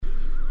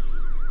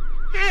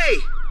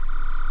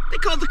They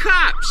called the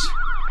cops.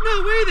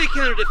 No way they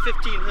counted at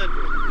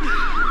 1,500.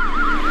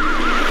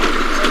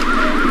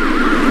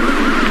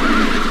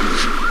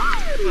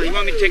 Well, you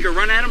want me to take a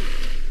run at them?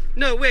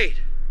 No, wait.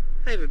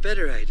 I have a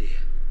better idea.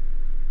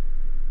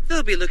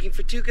 They'll be looking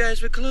for two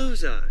guys with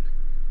clothes on.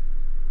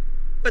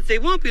 What they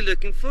won't be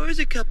looking for is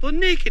a couple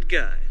naked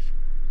guys.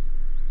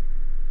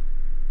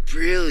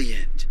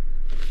 Brilliant.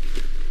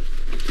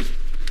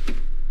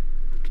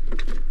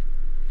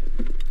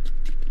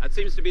 That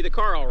seems to be the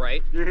car, all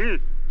right.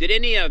 Mm-hmm. Did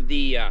any of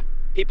the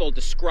people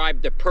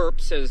describe the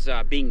perps as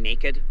being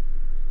naked?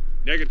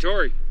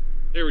 Negatory.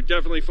 They were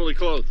definitely fully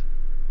clothed.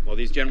 Well,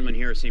 these gentlemen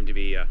here seem to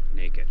be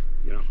naked.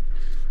 You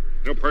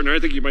know, partner, I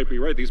think you might be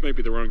right. These might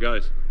be the wrong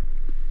guys.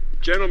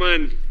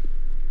 Gentlemen,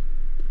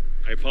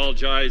 I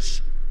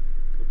apologize.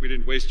 Hope we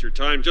didn't waste your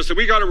time. Just that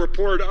we got a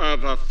report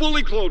of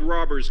fully clothed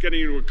robbers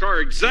getting into a car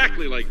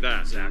exactly like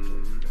that. Exactly.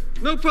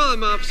 No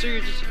problem, officer.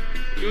 You're just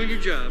doing your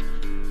job.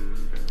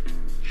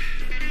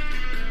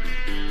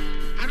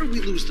 How did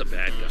we lose the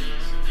bad guys?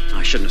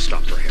 I shouldn't have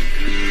stopped for him.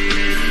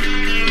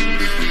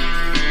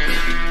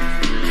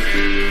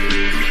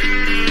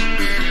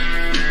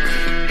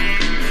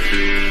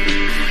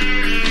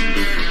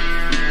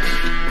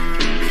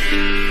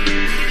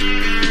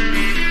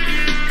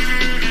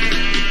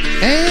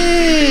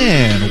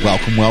 And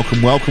welcome,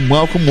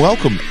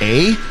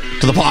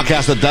 to the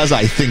podcast that does,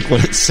 I think,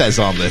 what it says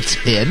on the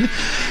tin.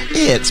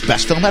 It's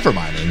Best Film Ever.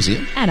 My name's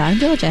Ian. And I'm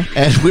Georgia.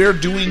 And we're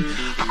doing,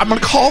 I'm going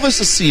to call this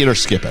a See It or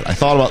Skip It. I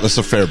thought about this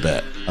a fair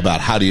bit, about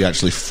how do you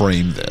actually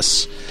frame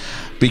this.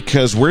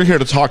 Because we're here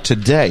to talk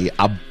today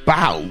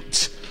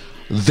about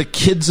The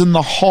Kids in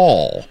the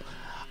Hall,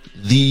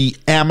 the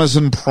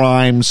Amazon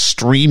Prime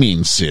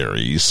streaming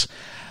series.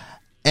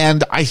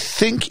 And I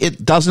think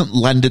it doesn't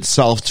lend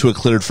itself to a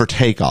Cleared for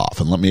Takeoff.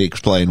 And let me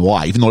explain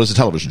why, even though it's a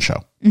television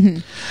show.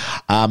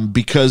 Mm-hmm.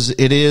 Because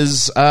it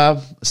is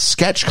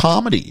sketch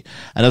comedy.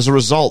 And as a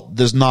result,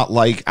 there's not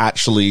like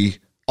actually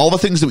all the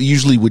things that we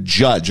usually would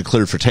judge a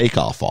Cleared for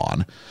Takeoff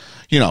on.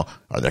 You know,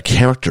 are there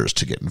characters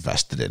to get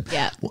invested in?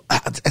 Yeah. Well,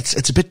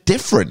 it's a bit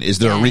different. Is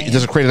there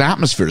does it create an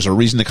atmosphere? Is there a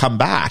reason to come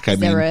back? Is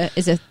there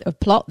a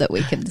plot that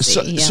we can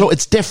see? So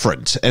it's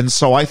different. And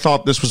so I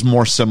thought this was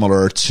more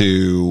similar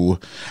to,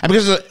 and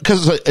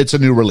because it's a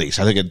new release,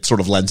 I think it sort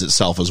of lends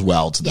itself as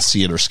well to the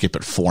See It or Skip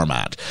It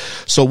format.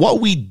 So what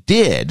we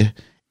did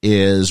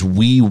is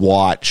we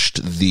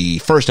watched the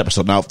first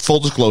episode. Now, full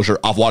disclosure,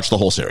 I've watched the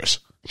whole series.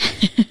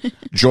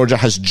 Georgia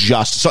has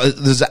just, so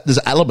there's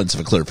elements of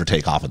a Cleared for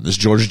Takeoff in this.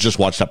 Georgia just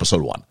watched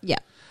episode 1. Yeah.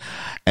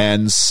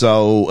 And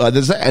so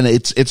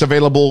it's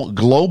available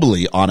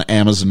globally on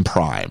Amazon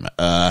Prime.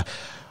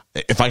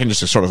 If I can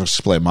just sort of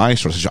explain my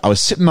sort of, I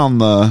was sitting on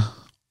the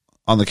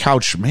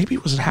couch. Maybe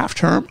was it half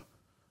term?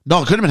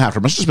 No, it couldn't have been half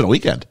term. It's just been a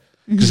weekend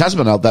because it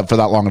hasn't been out for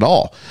that long at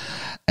all.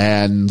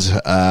 And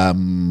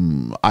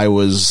I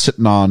was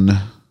sitting on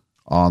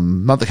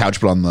not the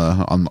couch, but on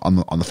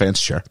the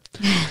fancy chair.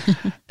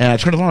 And I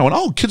turned it on. I went,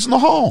 "Oh, Kids in the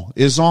Hall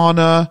is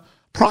on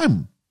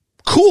Prime.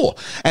 Cool."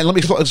 And let me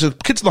explain. So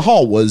Kids in the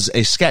Hall was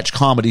a sketch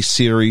comedy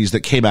series that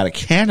came out of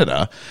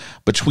Canada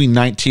between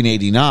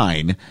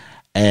 1989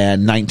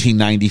 and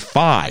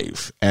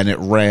 1995, and it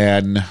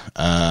ran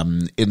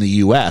in the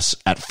U.S.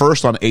 at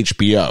first on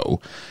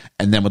HBO,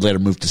 and then would later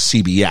move to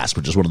CBS,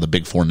 which is one of the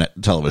big four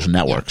television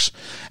networks,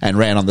 and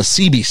ran on the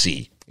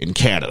CBC in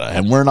Canada.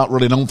 And we're not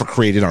really known for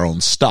creating our own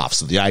stuff,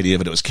 so the idea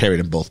of it was carried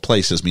in both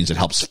places means it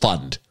helps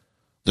fund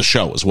the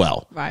show as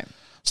well. Right.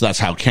 So that's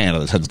how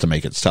Canada tends to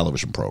make its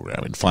television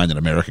program, and find an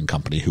American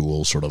company who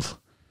will or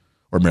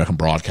American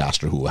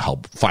broadcaster who will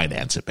help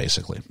finance it,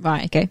 basically.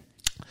 Right, okay.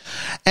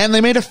 And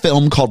they made a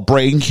film called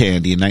Brain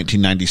Candy in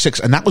 1996,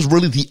 and that was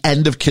really the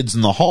end of Kids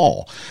in the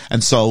Hall.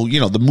 And so,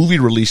 the movie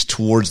released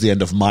towards the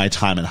end of my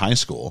time in high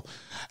school.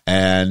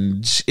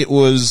 And it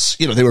was,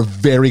 they were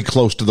very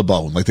close to the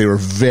bone. Like, they were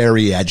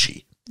very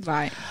edgy.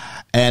 Right.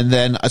 And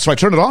then, so I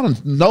turned it on, and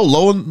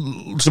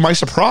to my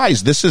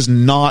surprise, this is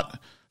not,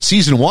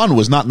 season 1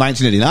 was not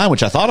 1989,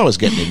 which I thought I was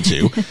getting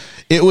into.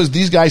 It was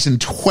these guys in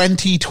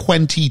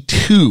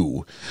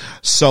 2022.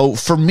 So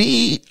for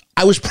me,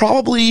 I was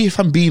probably, if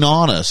I'm being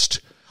honest,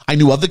 I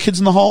knew of the Kids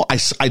in the Hall.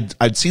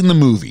 I'd seen the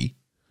movie.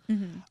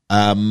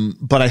 Mm-hmm.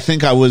 But I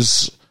think I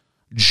was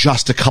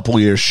just a couple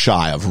years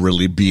shy of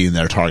really being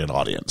their target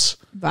audience.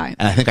 Right.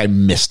 And I think I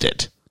missed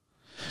it.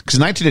 Because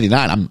in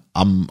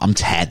 1989, I'm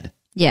 10.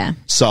 Yeah.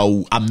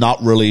 So I'm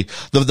not really,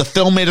 the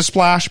film made a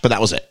splash, but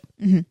that was it.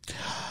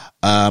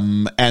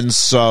 Mm-hmm. And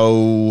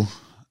so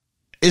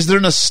is there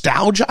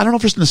nostalgia? I don't know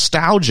if there's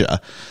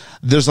nostalgia.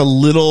 There's a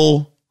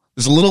little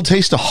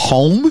taste of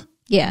home.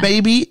 Yeah.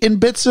 Maybe in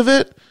bits of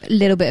it. A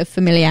little bit of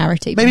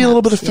familiarity. Maybe perhaps, a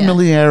little bit of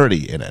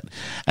familiarity in it.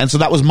 And so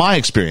that was my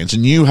experience.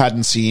 And you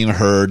hadn't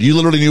heard. You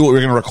literally knew what we were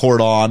going to record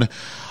on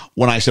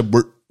when I said,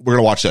 we're going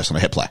to watch this, and I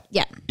hit play.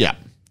 Yeah. Yeah.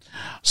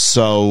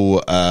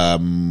 So,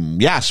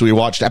 so we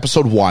watched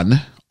episode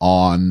 1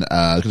 on,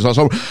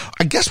 so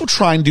I guess we'll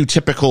try and do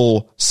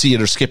typical See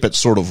It or Skip It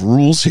sort of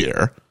rules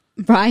here.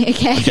 Right.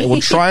 Okay. We'll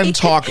try and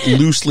talk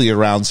loosely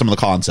around some of the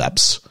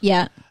concepts.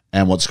 Yeah.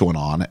 and what's going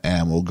on,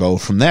 and we'll go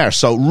from there.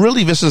 So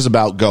really, this is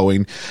about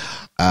going.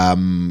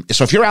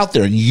 So if you're out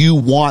there and you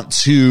want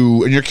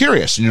to, and you're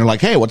curious, and you're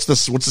like, hey, what's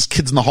this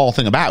Kids in the Hall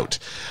thing about?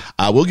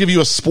 We'll give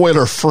you a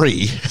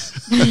spoiler-free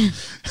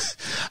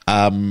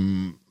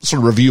sort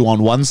of review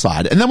on one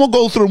side, and then we'll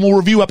go through and we'll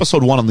review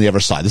episode 1 on the other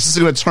side. This is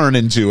going to turn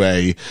into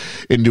a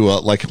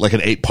like an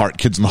 8-part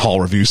Kids in the Hall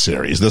review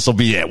series. This will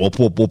be it. We'll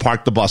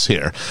park the bus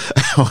here.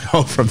 We'll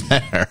go from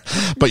there.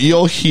 But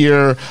you'll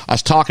hear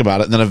us talk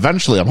about it, and then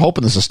eventually, I'm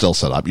hoping this is still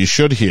set up. You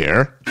should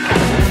hear.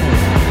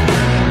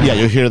 Yeah,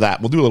 you'll hear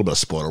that. We'll do a little bit of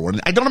spoiler warning.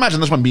 I don't imagine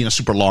this one being a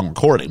super long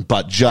recording,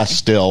 but just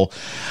still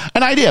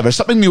an idea. There's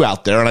something new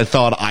out there, and I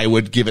thought I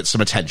would give it some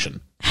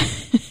attention.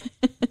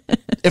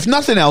 If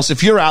nothing else,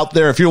 if you're out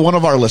there, if you're one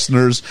of our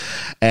listeners,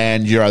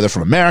 and you're either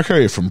from America or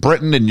you're from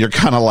Britain, and you're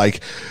kind of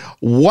like,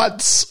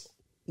 what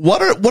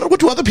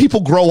do other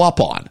people grow up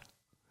on?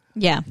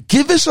 Yeah.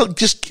 Give us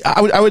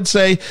I would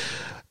say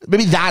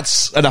maybe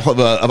that's enough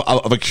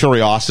of a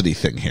curiosity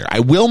thing here.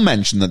 I will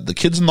mention that the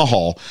Kids in the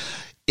Hall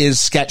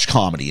is sketch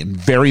comedy, and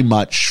very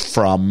much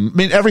from,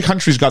 every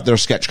country's got their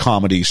sketch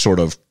comedy sort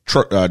of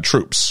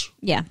troops.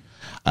 Yeah.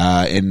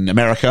 In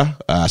America,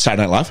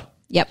 Saturday Night Live.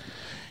 Yep.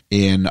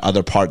 In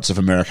other parts of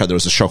America, there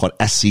was a show called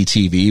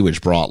SCTV,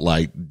 which brought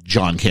like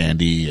John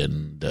Candy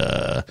and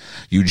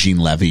Eugene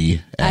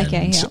Levy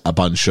and a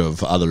bunch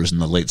of others in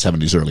the late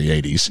 70s, early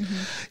 80s. Mm-hmm.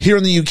 Here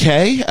in the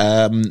UK,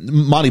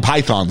 Monty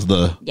Python's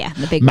the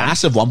big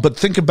massive one. But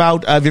think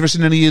about, have you ever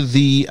seen any of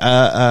the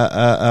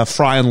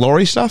Fry and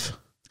Laurie stuff?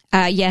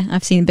 Yeah,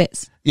 I've seen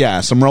bits.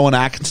 Yeah, some Rowan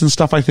Atkinson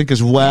stuff, I think,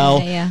 as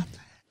well. Yeah.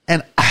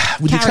 And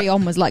Carry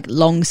On was like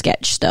long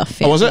sketch stuff.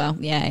 Oh, was it? Well.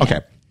 Yeah. Okay.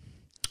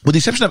 With the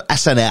exception of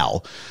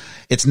SNL,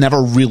 it's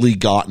never really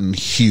gotten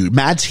huge.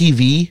 Mad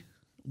TV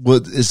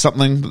is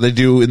something that they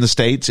do in the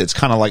States. It's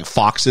kind of like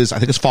Fox's, I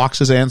think it's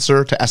Fox's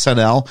answer to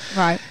SNL.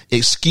 Right.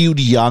 It skewed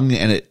young,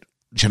 and it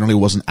generally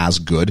wasn't as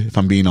good, if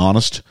I'm being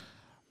honest.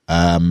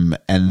 And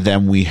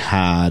then we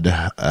had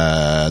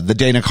the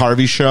Dana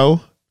Carvey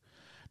show.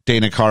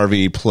 Dana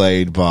Carvey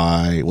played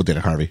by,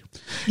 Dana Carvey.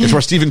 It's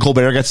where Stephen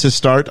Colbert gets his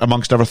start,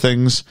 amongst other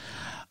things.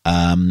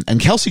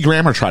 And Kelsey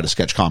Grammer tried a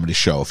sketch comedy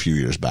show a few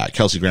years back.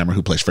 Kelsey Grammer,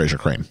 who plays Fraser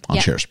Crane on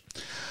Cheers.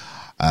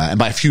 And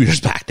by a few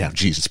years back now,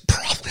 geez, it's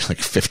probably like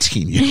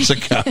 15 years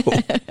ago.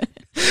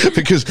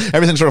 Because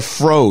everything sort of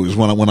froze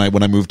when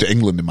I moved to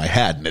England in my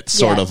head, and it's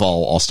sort of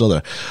all still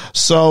there.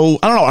 So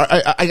I don't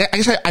know. I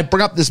guess I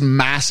bring up this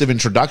massive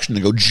introduction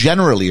to go.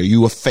 Generally, are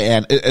you a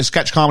fan? Has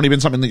sketch comedy been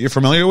something that you're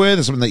familiar with?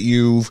 Is something that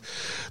you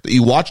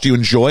watch? Do you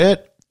enjoy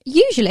it?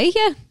 Usually,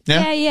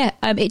 yeah.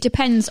 It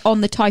depends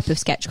on the type of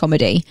sketch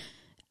comedy,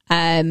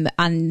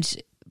 and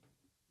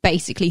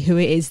basically who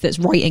it is that's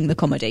writing the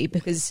comedy.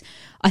 Because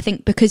I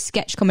think because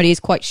sketch comedy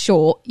is quite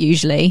short,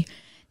 usually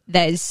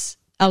there's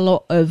a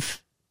lot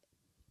of,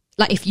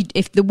 like,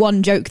 if the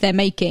one joke they're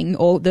making,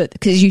 because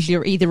it's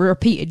usually either a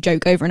repeated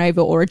joke over and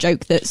over, or a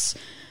joke that's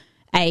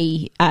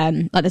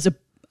there's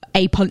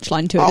a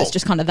punchline to it that's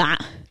just kind of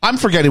that. I'm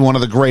forgetting one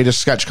of the greatest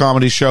sketch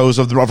comedy shows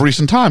of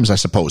recent times, I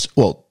suppose.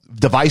 Well,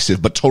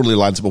 divisive, but totally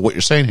lines up with what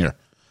you're saying here.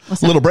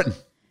 Little Britain.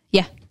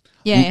 Yeah.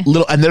 Yeah.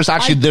 And there's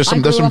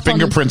some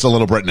fingerprints of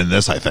Little Britain in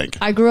this, I think.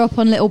 I grew up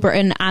on Little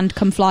Britain and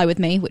Come Fly With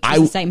Me, which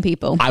is the same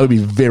people. I would be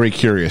very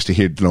curious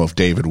to know if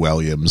David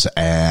Williams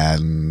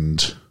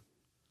and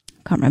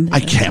I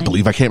can't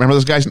remember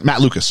this guy's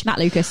Matt Lucas.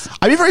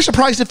 I'd be very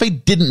surprised if they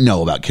didn't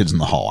know about Kids in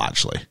the Hall,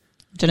 actually.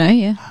 Don't know,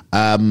 yeah.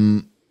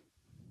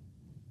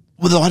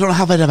 Although I don't know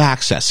how they'd have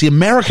access. See,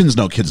 Americans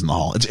know Kids in the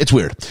Hall. It's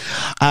weird.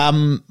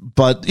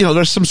 But,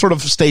 there's some sort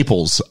of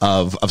staples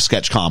of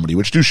sketch comedy,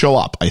 which do show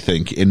up, I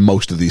think, in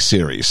most of these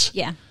series.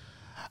 Yeah.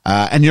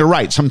 And you're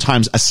right.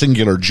 Sometimes a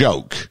singular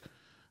joke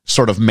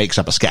sort of makes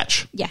up a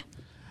sketch. Yeah.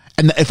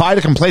 And if I had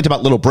a complaint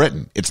about Little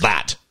Britain, it's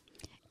that.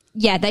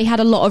 Yeah, they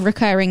had a lot of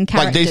recurring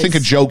characters. Like, they think a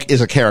joke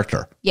is a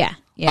character. Yeah.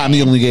 I'm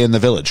the only gay in the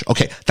village.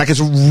 Okay, that gets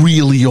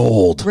really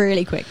old.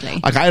 Really quickly.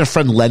 Like, I had a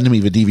friend lend me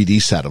the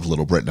DVD set of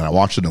Little Britain, and I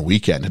watched it in a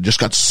weekend and just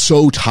got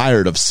so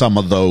tired of some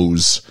of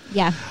those.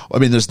 Yeah. I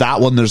mean, there's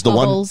that one. There's the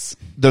Bubbles.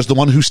 There's the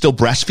one who's still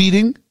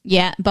breastfeeding.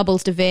 Yeah,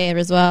 Bubbles DeVere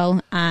as well.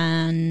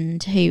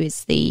 And who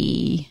is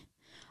I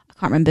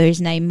can't remember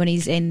his name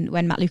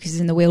when Matt Lucas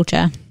is in the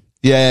wheelchair.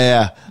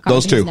 Yeah.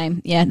 Those two. His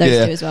name. Yeah,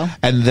 those two as well.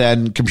 And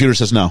then Computer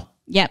Says No.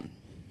 Yep.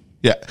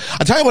 Yeah.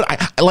 I tell you what,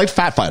 I liked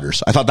Fat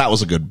Fighters. I thought that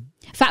was a good.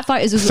 Fat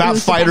Fighters was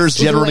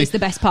generally the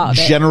best part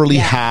of it. Generally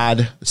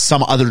had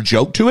some other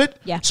joke to it.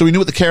 Yeah. So we knew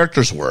what the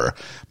characters were,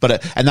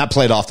 but and that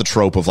played off the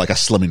trope of like a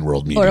Slimming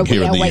World meeting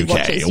here in the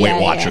UK,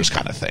 Weight Watchers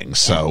kind of thing.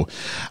 So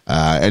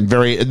and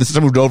since I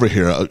moved over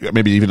here,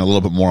 maybe even a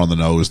little bit more on the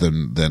nose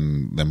than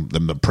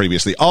the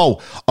previously.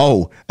 Oh,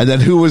 and then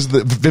who was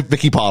the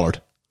Vicky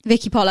Pollard?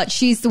 Vicky Pollard,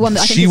 she's the one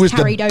that I think she was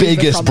carried over from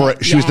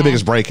it. She was the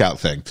biggest breakout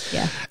thing.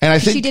 Yeah, and I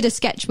think she did a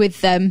sketch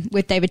with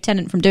David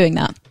Tennant from doing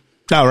that.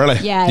 Oh, really?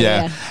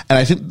 Yeah. And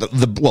I think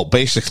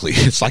basically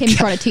it's like him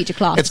trying to teach a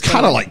class. It's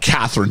kind of like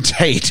Catherine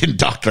Tate in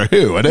Doctor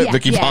Who, isn't it?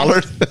 Vicky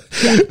Pollard.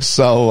 Yeah.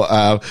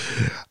 So,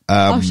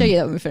 I'll show you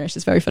that when we finish.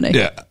 It's very funny.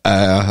 Yeah.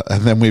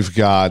 And then we've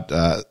got,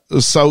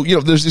 so, you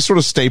know, there's these sort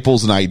of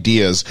staples and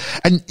ideas.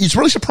 And it's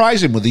really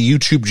surprising with the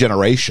YouTube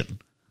generation.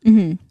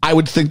 Mm-hmm. I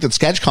would think that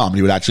sketch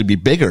comedy would actually be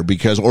bigger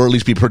because, or at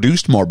least be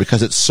produced more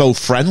because it's so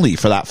friendly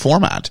for that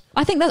format.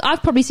 I think that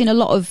I've probably seen a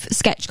lot of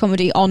sketch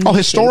comedy on YouTube,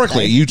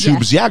 historically, though.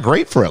 YouTube's,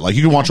 great for it. Like,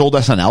 you can watch old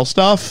SNL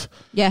stuff.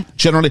 Yeah.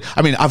 Generally,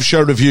 I mean, I've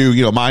shared with you,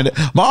 you know,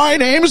 my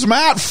name's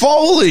Matt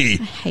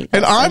Foley.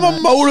 And I'm a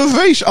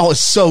motivation. Oh,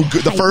 it's so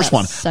good. The first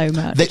one. So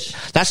much.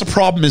 That's the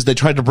problem is they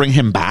tried to bring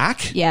him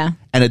back. Yeah.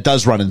 And it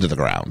does run into the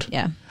ground.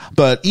 Yeah.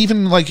 But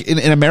even like in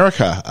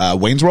America,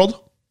 Wayne's World.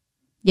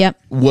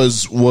 Yep.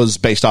 Was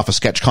based off a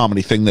sketch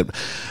comedy thing that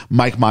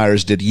Mike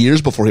Myers did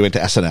years before he went to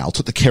SNL,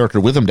 took the character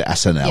with him to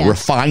SNL,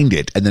 refined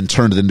it, and then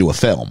turned it into a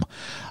film.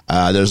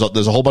 There's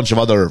a whole bunch of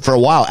other, for a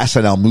while,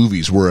 SNL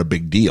movies were a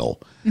big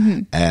deal.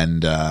 Mm-hmm.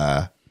 And,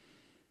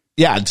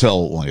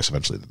 until, well, I guess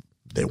eventually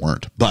they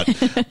weren't. But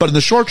in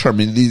the short term,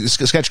 the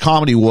sketch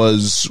comedy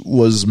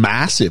was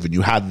massive, and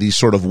you had these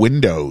sort of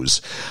windows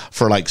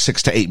for like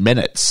 6 to 8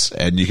 minutes,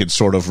 and you could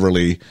sort of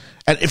really,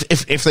 and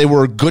if they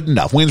were good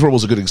enough, Wayne's World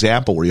was a good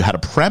example where you had a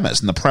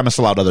premise, and the premise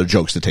allowed other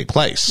jokes to take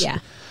place. Yeah.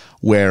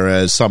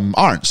 Whereas some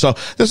aren't. So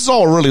this is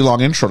all a really long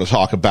intro to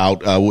talk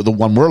about the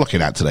one we're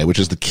looking at today, which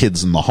is The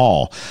Kids in the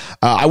Hall.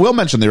 I will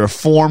mention they were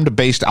formed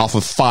based off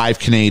of 5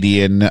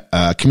 Canadian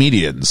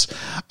comedians.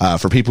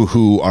 For people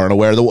who aren't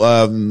aware,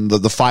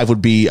 the 5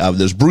 would be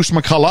there's Bruce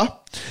McCullough,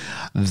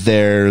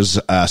 there's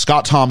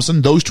Scott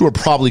Thompson. Those 2 are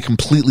probably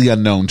completely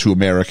unknown to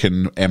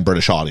American and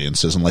British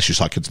audiences unless you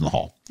saw Kids in the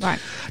Hall. Right.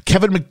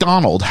 Kevin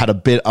McDonald had a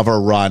bit of a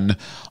run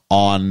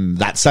on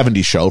That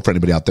 70s Show, for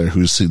anybody out there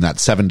who's seen That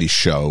 70s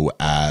Show,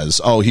 as,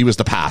 he was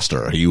the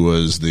pastor. He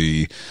was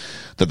the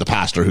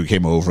pastor who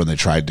came over and they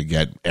tried to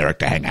get Eric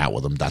to hang out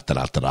with him.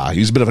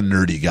 He's a bit of a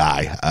nerdy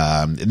guy.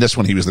 In this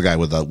one, he was the guy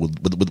with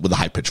the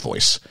high-pitched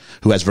voice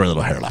who has very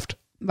little hair left.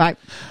 Right.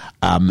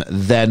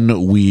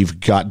 Then we've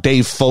got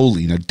Dave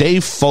Foley. Now,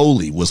 Dave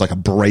Foley was like a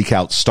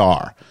breakout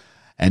star.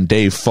 And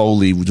Dave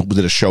Foley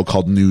did a show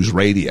called News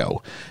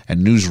Radio.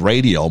 And News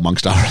Radio,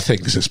 amongst other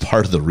things, is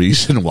part of the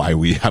reason why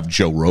we have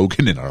Joe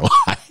Rogan in our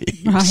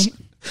lives. Right.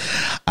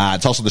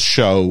 It's also the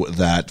show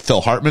that Phil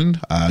Hartman,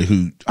 how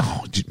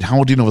old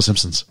do you know The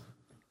Simpsons?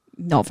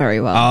 Not very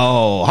well.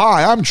 Oh,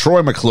 hi, I'm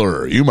Troy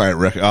McClure. You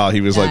might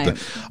he was like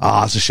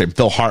it's a shame.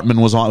 Phil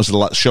Hartman was on. It was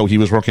the show he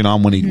was working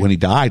on when he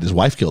died. His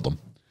wife killed him.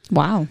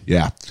 Wow.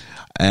 Yeah.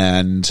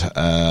 And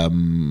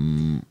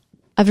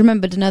I've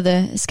remembered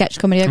another sketch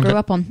comedy I grew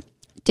up on.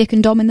 Dick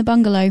and Dom in the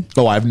Bungalow.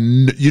 Oh,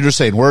 you're just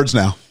saying words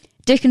now.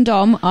 Dick and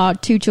Dom are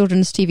 2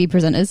 children's TV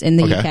presenters in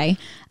the UK.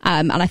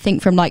 And I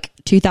think from like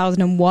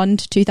 2001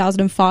 to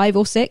 2005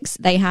 or 6,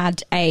 they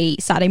had a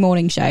Saturday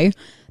morning show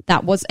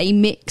that was a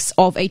mix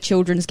of a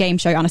children's game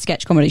show and a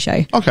sketch comedy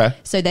show. Okay.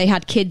 So they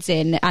had kids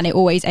in, and it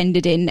always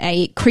ended in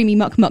a creamy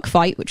muck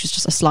fight, which was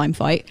just a slime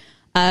fight.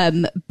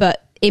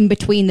 But in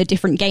between the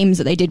different games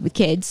that they did with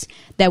kids,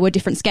 there were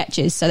different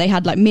sketches. So they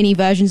had like mini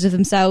versions of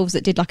themselves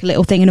that did like a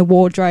little thing in a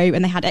wardrobe,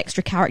 and they had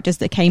extra characters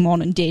that came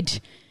on and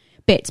did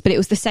bits, but it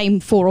was the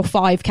same 4 or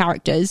 5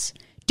 characters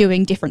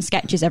doing different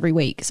sketches every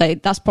week. So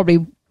that's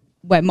probably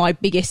where my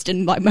biggest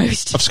and like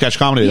most of sketch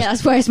comedy is. Yeah,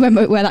 that's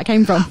where that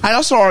came from. I'd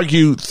also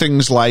argue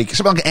things like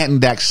something like Ant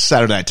and Dec's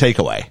Saturday Night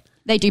Takeaway.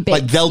 They do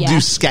bits. Like they'll do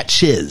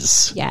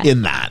sketches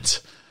in that.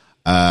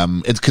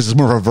 It's because it's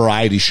more of a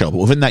variety show, but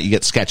within that you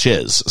get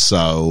sketches.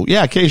 So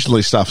yeah,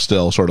 occasionally stuff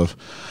still sort of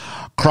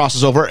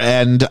crosses over.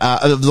 And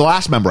the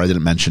last member I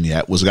didn't mention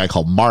yet was a guy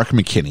called Mark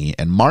McKinney,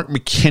 and Mark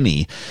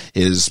McKinney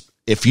is,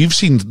 if you've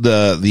seen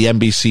the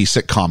NBC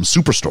sitcom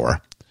Superstore,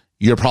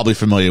 you're probably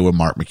familiar with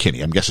Mark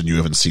McKinney. I'm guessing you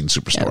haven't seen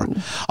Superstore.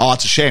 No. Oh,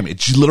 it's a shame.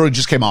 It literally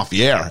just came off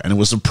the air, and it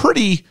was a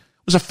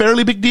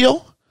fairly big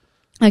deal.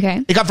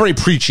 Okay. It got very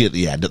preachy at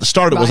the end. At the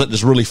start, it was like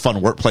this really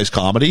fun workplace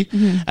comedy,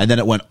 and then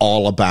it went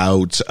all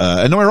about,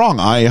 and don't get me wrong,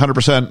 I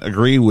 100%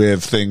 agree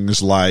with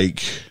things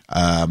like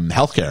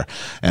healthcare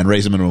and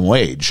raise the minimum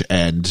wage,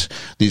 and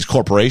these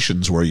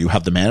corporations where you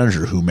have the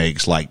manager who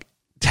makes like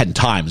 10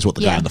 times what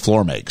the guy on the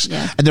floor makes.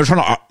 Yeah. And they're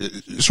trying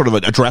to sort of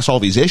address all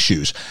these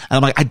issues. And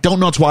I'm like, I don't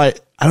know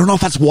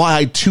if that's why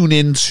I tune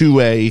into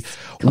a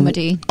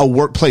comedy, a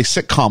workplace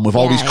sitcom with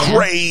all these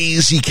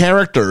crazy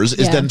characters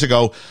is then to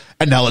go,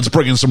 and now let's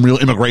bring in some real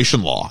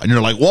immigration law. And you're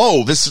like,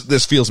 whoa,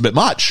 this feels a bit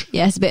much.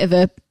 Yeah, it's a bit of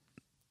a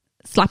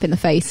slap in the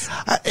face.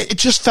 It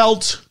just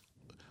felt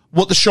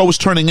what the show was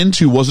turning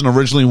into wasn't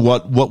originally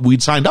what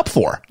we'd signed up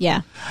for.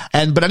 Yeah.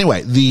 But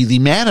anyway, the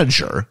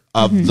manager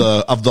of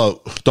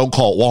the don't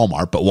call it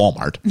Walmart, but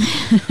Walmart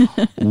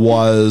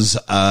was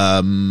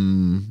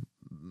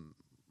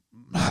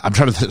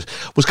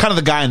was kind of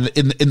the guy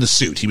in the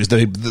suit. He was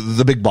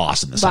the big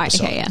boss in this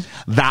episode. Okay,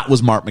 That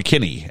was Mark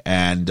McKinney,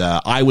 and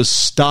I was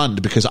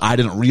stunned because I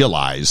didn't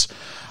realize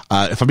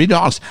if I'm being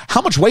honest,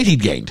 how much weight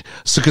he'd gained.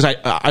 So,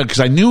 because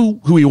I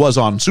knew who he was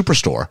on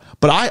Superstore,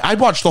 but I'd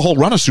watched the whole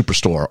run of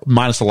Superstore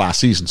minus the last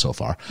season so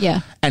far.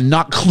 Yeah. And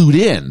not clued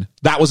in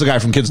that was the guy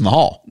from Kids in the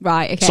Hall.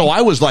 Right. Okay. So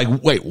I was like,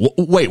 wait,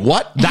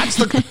 what? That's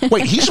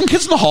wait, he's from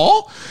Kids in the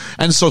Hall?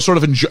 And so sort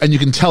of, and you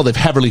can tell they've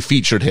heavily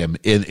featured him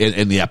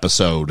in the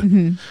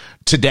episode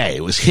today.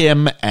 It was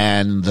him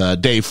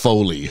and Dave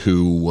Foley,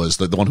 who was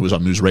the one who was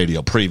on News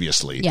Radio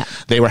previously. Yeah.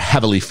 They were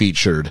heavily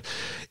featured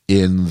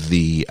in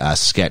the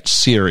sketch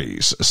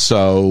series.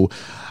 So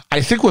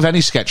I think with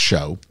any sketch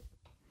show,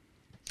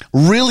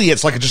 really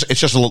it's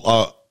just a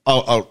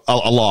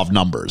law of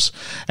numbers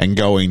and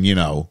going,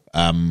 you're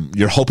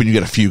hoping you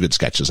get a few good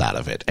sketches out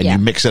of it and you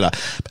mix it up.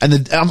 And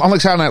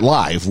unlike Saturday Night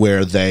Live,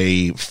 where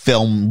they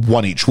film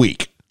one each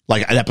week,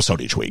 like an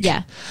episode each week.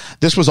 Yeah.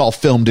 This was all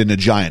filmed in a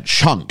giant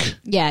chunk.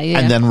 Yeah.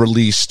 And then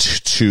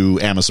released to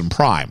Amazon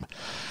Prime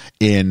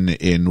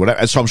in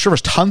whatever. So I'm sure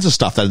there's tons of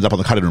stuff that ended up on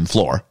the cutting room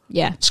floor.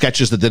 Yeah.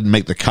 Sketches that didn't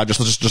make the cut,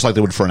 just like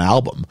they would for an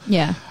album.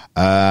 Yeah.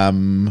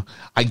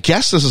 I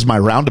guess this is my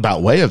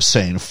roundabout way of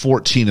saying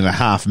 14 and a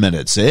half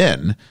minutes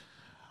in,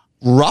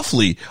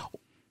 roughly.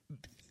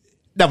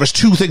 Now, there's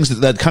two things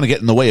that kind of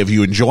get in the way of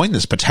you enjoying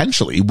this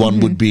potentially. One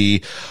would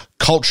be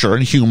culture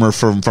and humor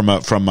from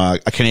a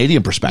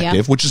Canadian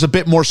perspective, which is a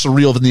bit more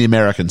surreal than the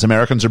Americans.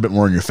 Americans are a bit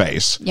more in your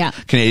face. Yeah.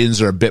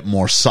 Canadians are a bit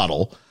more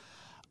subtle.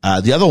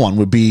 The other one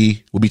would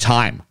be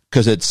time,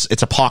 because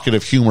it's a pocket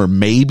of humor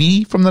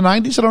maybe from the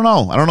 90s. I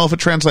don't know if it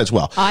translates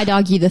well. I'd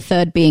argue the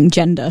third being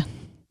gender.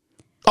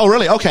 Oh,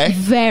 really? Okay.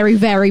 Very,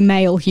 very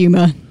male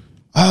humor.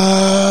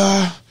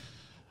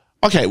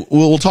 Okay,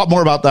 we'll talk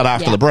more about that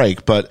after the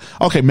break, but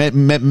okay,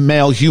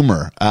 male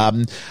humor.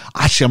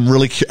 Actually, I'm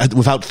really,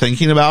 without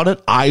thinking about it,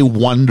 I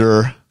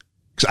wonder,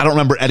 because I don't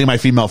remember any of my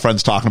female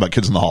friends talking about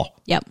Kids in the Hall.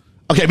 Yep.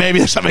 Okay, maybe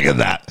there's something in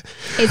that.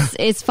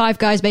 It's five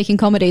guys making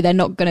comedy. They're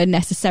not going to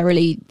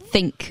necessarily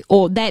think,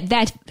 or their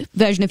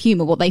version of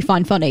humor, what they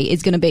find funny,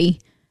 is going to be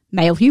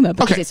male humor,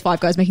 because it's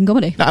five guys making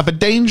comedy. Now, the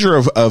danger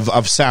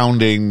of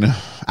sounding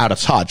out of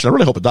touch, and I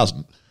really hope it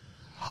doesn't,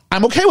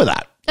 I'm okay with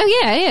that.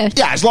 Oh, yeah.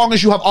 Yeah, as long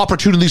as you have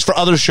opportunities for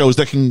other shows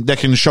that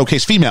can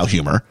showcase female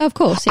humor. Of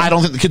course. Yeah. I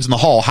don't think the Kids in the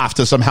Hall have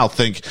to somehow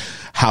think,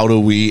 how do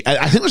we...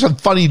 I think there's a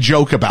funny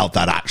joke about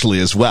that, actually,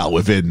 as well,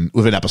 within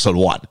episode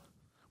 1,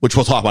 which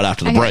we'll talk about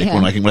after the break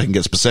when I can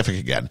get specific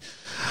again.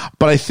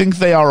 But I think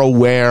they are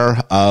aware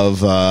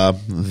of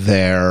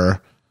their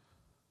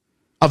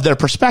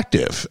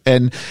perspective.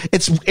 And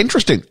it's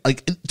interesting.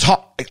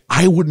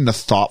 I wouldn't have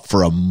thought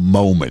for a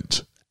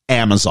moment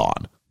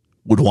Amazon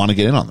would want to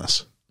get in on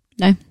this.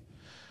 No.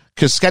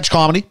 Because sketch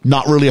comedy,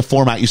 not really a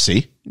format you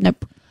see.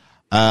 Nope.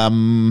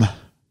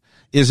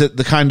 Is it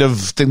the kind of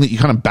thing that you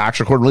kind of batch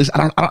record and release?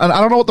 I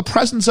don't know what the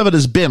presence of it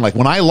has been. Like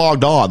when I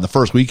logged on the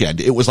first weekend,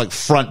 it was like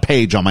front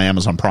page on my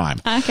Amazon Prime.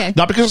 Okay.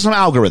 Not because it's an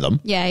algorithm.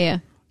 Yeah.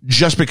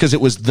 Just because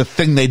it was the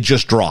thing they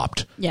just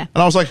dropped. Yeah.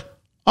 And I was like,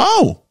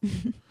 oh,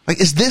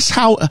 like, is this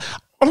how... I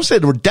don't say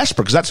they were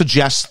desperate, because that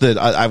suggests that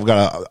I've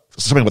got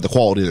something about the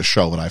quality of the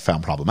show that I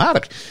found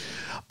problematic.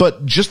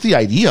 But just the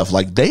idea of,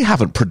 like, they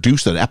haven't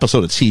produced an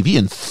episode of TV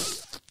in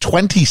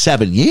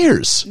 27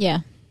 years. Yeah.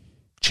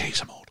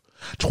 Jeez, I'm old.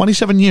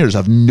 27 years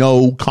of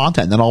no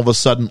content. And then all of a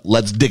sudden,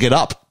 let's dig it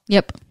up.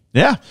 Yep.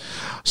 Yeah.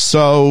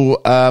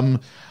 So,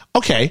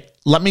 okay,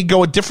 let me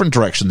go a different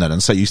direction then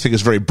and say you think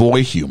it's very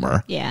boy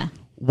humor. Yeah.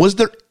 Was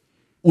there,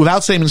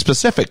 without saying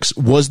specifics,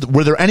 were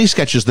there any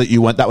sketches that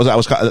you went, that was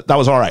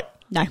all right?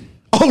 No.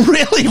 Oh,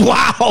 really?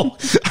 Wow.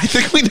 I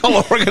think we know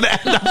what we're going to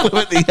end up with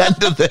at the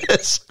end of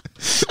this.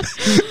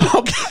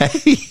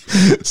 Okay.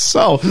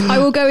 So I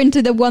will go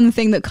into the one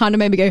thing that kind of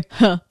made me go,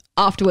 huh,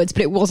 afterwards,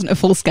 but it wasn't a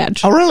full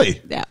sketch. Oh,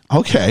 really? Yeah.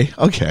 Okay.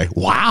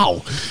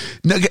 Wow.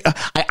 No,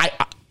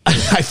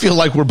 I feel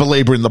like we're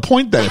belaboring the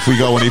point then if we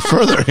go any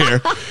further here.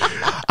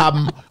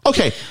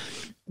 Okay.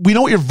 We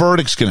know what your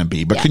verdict's going to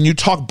be, but can you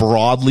talk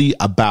broadly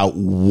about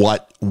why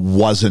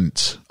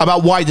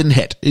it didn't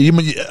hit? I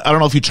don't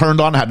know if you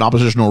turned on, had an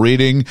oppositional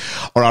reading,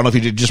 or I don't know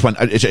if you just went,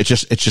 it's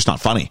just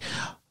not funny.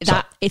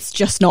 It's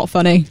just not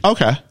funny.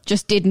 Okay.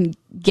 Just didn't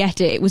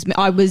get it.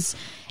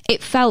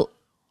 It felt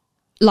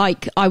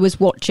like I was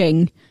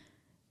watching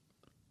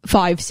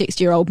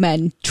 5-6-year-old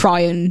men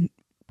try and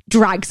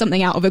drag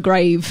something out of a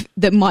grave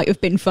that might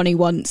have been funny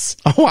once.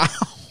 Oh, wow.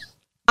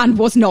 And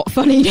was not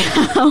funny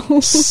now.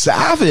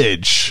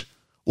 Savage.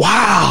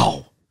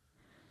 Wow.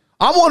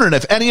 I'm wondering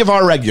if any of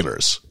our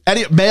regulars,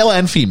 any male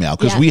and female,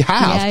 because we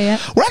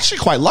have, we're actually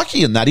quite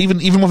lucky in that even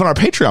within our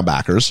Patreon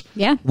backers,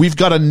 we've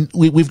got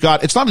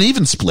it's not an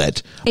even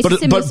split, it's a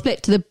similar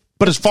split to the.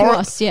 But as far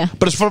as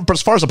but as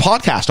far as the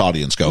podcast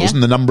audience goes,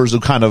 and the numbers who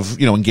kind of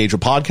engage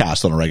with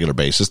podcasts on a regular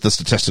basis, the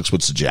statistics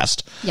would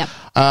suggest. Yeah.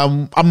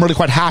 I'm really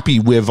quite happy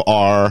with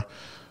our.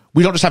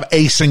 We don't just have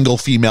a single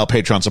female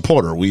Patreon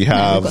supporter. We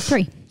have we've got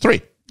 3.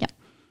 3. Yeah.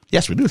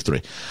 Yes, we do have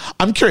 3.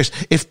 I'm curious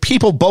if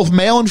people, both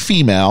male and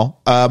female,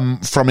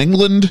 from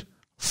England,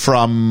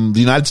 from the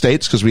United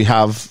States, because we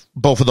have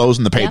both of those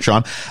in the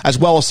Patreon, as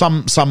well as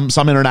some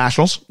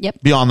internationals.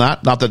 Yep. Beyond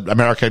that, not that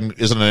America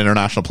isn't an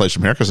international place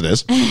from here, because it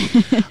is.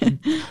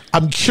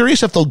 I'm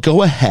curious if they'll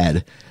go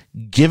ahead,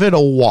 give it a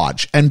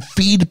watch, and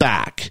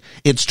feedback.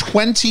 It's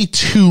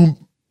 22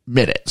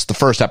 minutes. The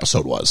first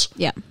episode was.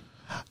 Yeah.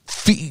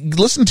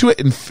 Listen to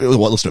it and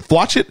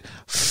watch it,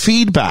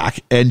 feedback,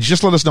 and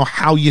just let us know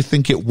how you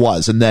think it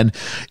was. And then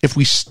if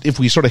we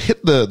sort of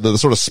hit the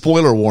sort of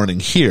spoiler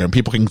warning here, and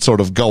people can sort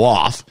of go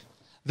off,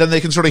 then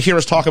they can sort of hear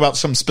us talk about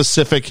some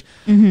specific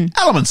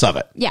elements of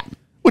it. Yeah.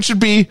 Which would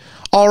be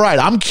all right.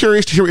 I'm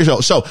curious to hear what you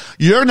say. So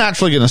you're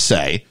naturally going to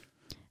say,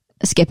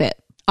 skip it.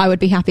 I would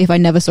be happy if I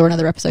never saw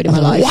another episode in my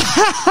life.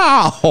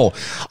 Wow.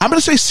 I'm going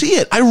to say, see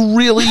it. I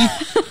really,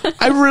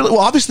 well,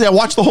 obviously I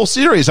watched the whole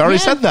series. I already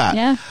said that.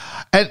 Yeah.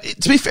 And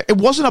to be fair, it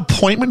wasn't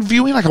appointment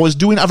viewing. Like, I was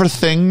doing other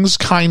things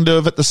kind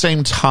of at the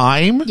same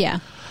time. Yeah.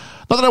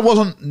 Not that I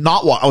wasn't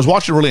I was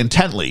watching really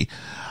intently.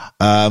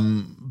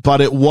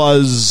 But it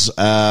was,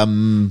 yeah.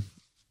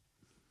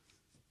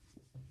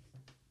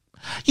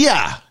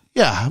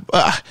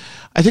 I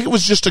think it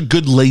was just a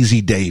good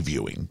lazy day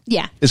viewing.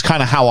 Yeah. Is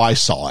kind of how I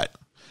saw it.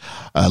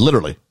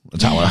 Literally.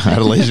 That's how I had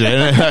a lazy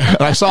day and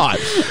I saw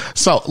it.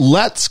 So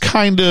let's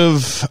kind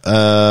of,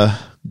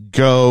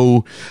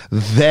 go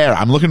there.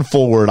 I'm looking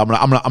forward. I'm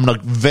gonna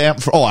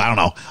vamp for, I don't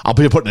know. I'll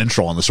be putting an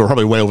intro on this. So we're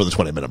probably way over the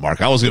 20-minute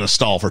mark. I was going to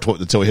stall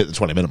until we hit the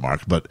 20-minute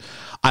mark, but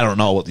I don't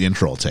know what the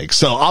intro will take.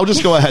 So I'll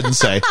just go ahead and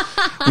say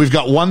we've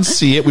got one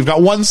see it. We've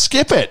got one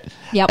skip it.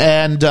 Yep.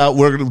 And,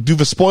 we're going to do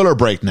the spoiler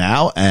break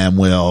now, and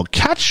we'll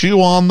catch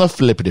you on the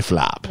flippity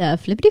flop. The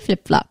flippity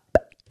flip flop.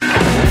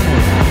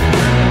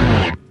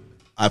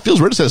 It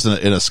feels weird to say this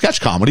in a sketch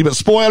comedy, but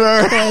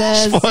spoilers.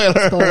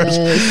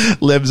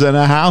 Lives in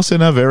a house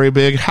in a very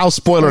big house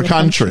spoiler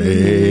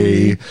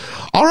country.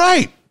 All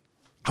right.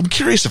 I'm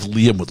curious if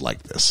Liam would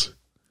like this.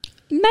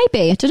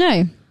 Maybe. I don't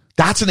know.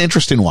 That's an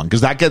interesting one,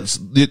 because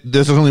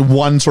there's only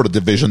one sort of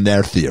division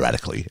there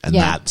theoretically. And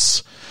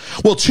that's,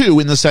 well, two,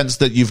 in the sense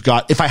that you've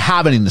got, if I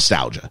have any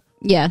nostalgia.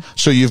 Yeah.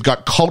 So you've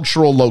got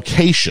cultural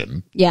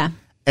location. Yeah.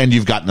 And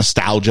you've got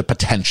nostalgia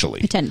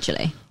potentially.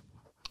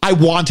 I'll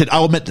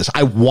admit this.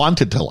 I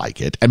wanted to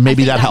like it, and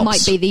maybe that helps.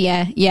 Might be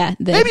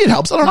maybe it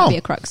helps. I don't know. Might be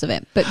a crux of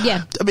it, but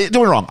yeah. I mean,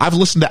 don't get me wrong. I've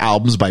listened to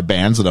albums by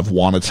bands that I've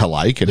wanted to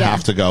like and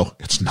have to go,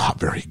 it's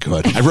not very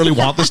good. I really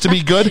want this to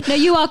be good. No,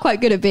 you are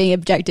quite good at being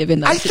objective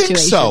in those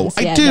situations. I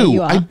think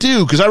so. I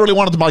do, because I really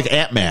wanted to like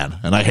Ant-Man,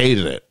 and I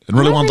hated it, and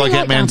really wanted to like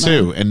Ant-Man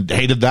 2, and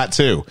hated that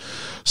too.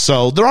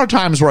 So there are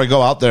times where I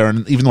go out there,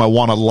 and even though I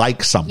want to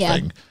like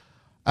something,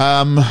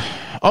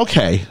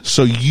 okay,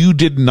 so you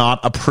did not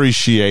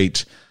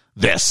appreciate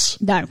this.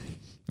 No.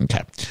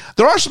 Okay.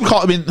 There are some we're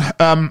going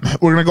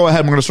to go ahead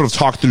and we're going to sort of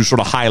talk through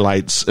sort of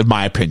highlights, in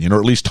my opinion, or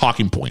at least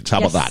talking points. How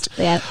about that?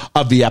 Yeah.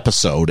 Of the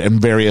episode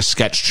and various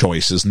sketch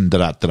choices and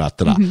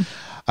da-da-da-da-da.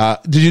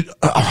 Did you,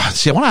 I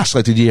want to ask,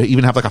 like, did you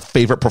even have like a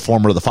favorite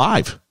performer of the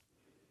five?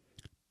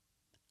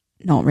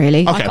 Not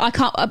really. Okay. I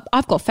can't.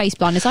 I've got face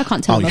blindness. I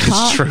can't tell them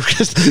apart. It's true,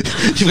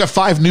 because you've got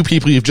 5 new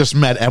people you've just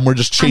met, and we're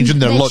just changing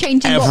their look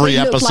every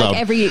episode. Like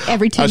every 2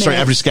 minutes. Sorry,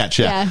 every sketch.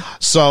 Yeah.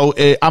 So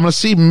I'm going to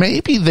see.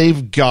 Maybe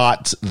they've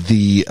got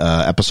the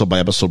episode by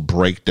episode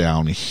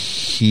breakdown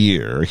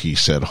here. He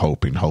said,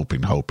 hoping.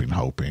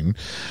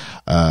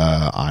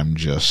 I'm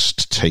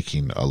just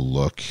taking a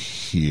look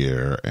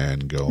here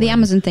and going. The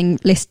Amazon thing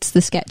lists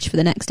the sketch for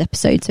the next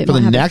episode. So for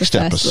the next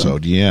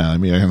episode, yeah. I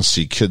mean, I can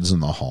see Kids in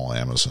the Hall,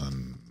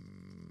 Amazon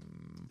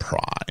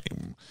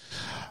Prime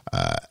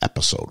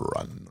episode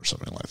run or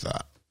something like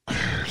that.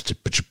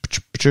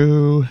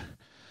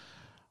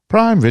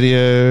 Prime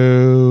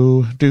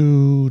Video. I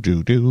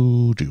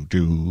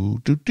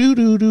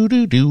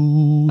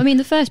mean,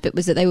 the first bit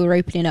was that they were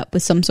opening up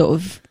with some sort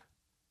of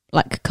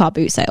like car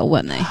boot sale,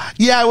 weren't they?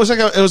 Yeah, it was like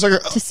a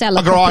to sell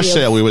a garage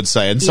sale, we would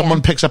say, and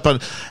someone picks up I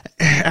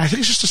think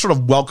it's just to sort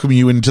of welcome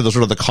you into the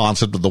sort of the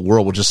concept of the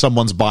world, which is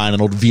someone's buying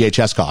an old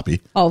VHS copy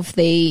of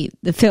the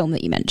film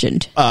that you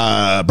mentioned,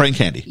 Brain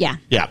Candy. Yeah,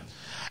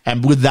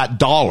 and with that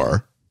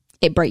dollar,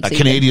 it breaks a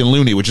Canadian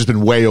loonie, which has been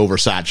way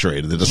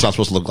oversaturated. It's not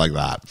supposed to look like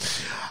that.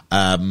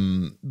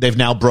 They've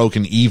now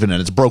broken even,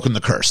 and it's broken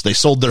the curse. They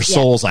sold their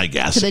souls, I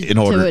guess, in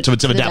order to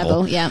the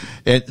devil. Yeah,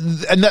 and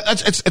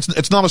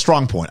it's not a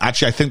strong point.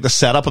 Actually, I think the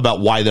setup about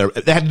why they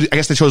wanted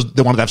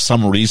to have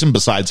some reason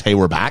besides, hey,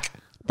 we're back.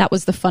 That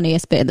was the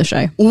funniest bit of the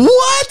show.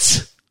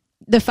 What?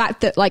 The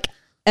fact that like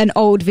an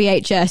old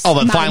VHS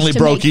that finally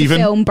broke even.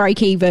 Film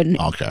break even.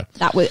 Okay,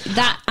 that was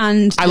that,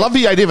 and I love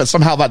the idea that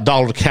somehow that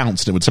dollar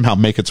counts and it would somehow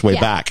make its way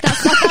back.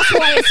 That's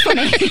why it's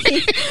funny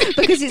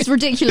because it's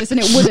ridiculous and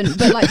it wouldn't.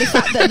 But like the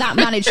fact that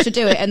managed to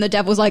do it, and the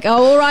devil's like,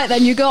 "Oh, all right,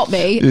 then you got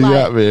me." You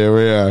got me. Here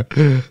we are.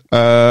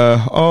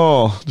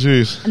 Oh,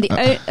 jeez. And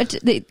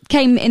it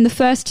came in the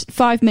first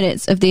 5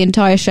 minutes of the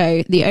entire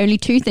show. The only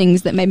 2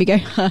 things that made me go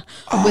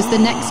was the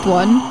next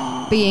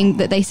one being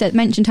that they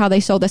mentioned how they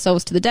sold their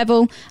souls to the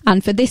devil,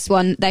 and for this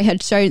one they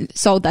had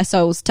sold their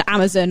souls to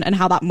Amazon, and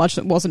how that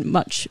wasn't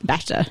much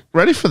better.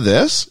 Ready for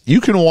this? You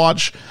can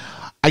watch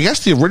I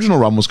guess the original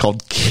run was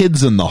called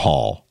Kids in the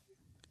Hall.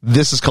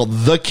 This is called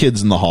The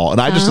Kids in the Hall.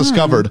 And I just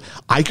discovered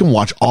I can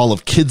watch all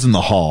of Kids in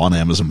the Hall on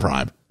Amazon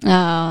Prime.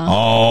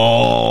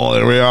 Oh,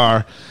 there we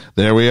are.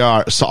 There we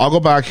are. So I'll go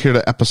back here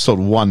to episode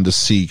 1 to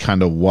see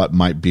kind of what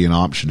might be an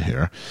option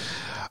here.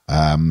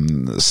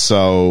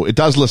 So it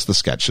does list the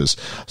sketches.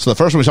 So the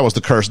first one we saw was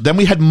The Curse. Then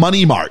we had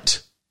Money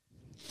Mart.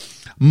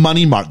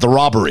 Money Mart, the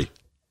robbery.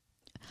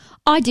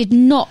 I did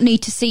not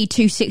need to see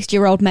 2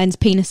 60-year-old men's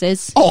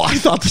penises. Oh, I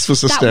thought this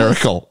was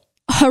hysterical.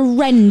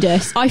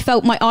 Horrendous. I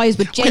felt my eyes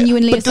were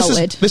genuinely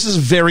assaulted. This is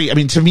very, I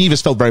mean, to me,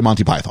 this felt very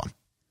Monty Python.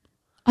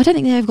 I don't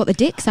think they've got the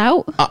dicks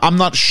out. I'm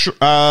not sure.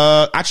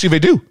 Actually, they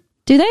do.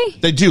 Do they?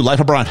 They do. Life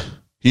of Brian.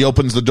 He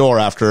opens the door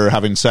after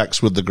having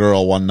sex with the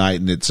girl one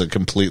night, and it's a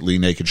completely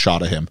naked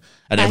shot of him.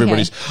 And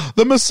everybody's,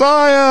 the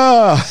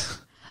Messiah!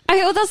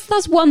 Okay, well,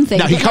 that's one thing.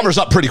 Now, he covers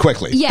up pretty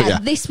quickly. Yeah,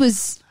 this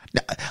was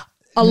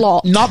a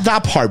lot. Not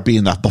that part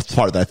being the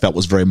part that I felt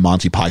was very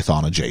Monty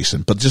Python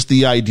adjacent, but just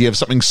the idea of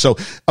something so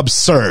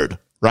absurd,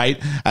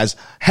 right? As,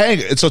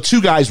 hey, so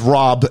 2 guys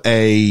rob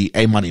a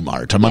Money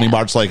Mart. A Money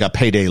Mart's like a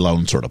payday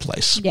loan sort of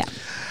place. Yeah.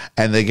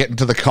 And they get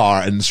into the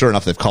car, and sure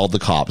enough, they've called the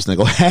cops, and they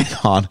go, hang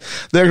on,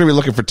 they're going to be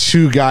looking for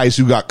 2 guys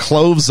who got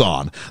clothes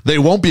on. They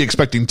won't be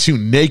expecting 2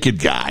 naked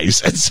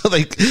guys. And so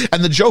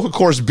and the joke, of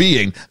course,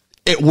 being,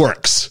 it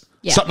works.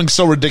 Yeah. Something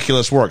so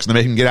ridiculous works. And they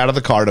make them get out of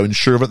the car to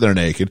ensure that they're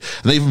naked.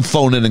 And they even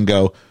phone in and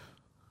go,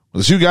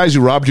 well, the 2 guys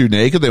who robbed you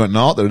naked? They went,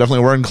 no, they're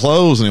definitely wearing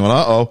clothes. And he went,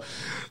 uh-oh.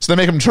 So they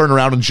make them turn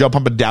around and jump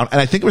up and down.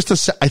 And I think it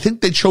was I think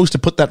they chose to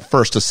put that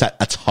first to set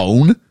a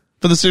tone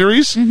for the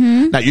series.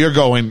 Mm-hmm. Now you're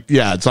going,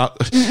 yeah, it's not,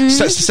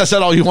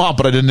 said all you want,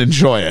 but I didn't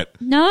enjoy it.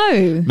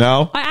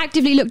 No? I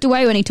actively looked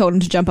away when he told him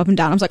to jump up and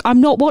down. I was like, I'm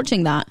not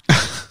watching that.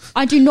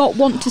 I do not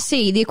want to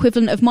see the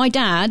equivalent of my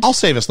dad. I'll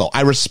say this though.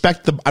 I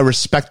respect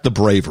the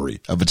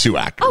bravery of the 2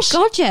 actors.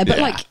 Oh God, yeah. But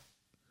like,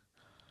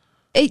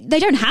 they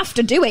don't have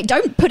to do it.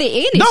 Don't put it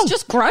in. It's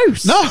just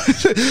gross. No,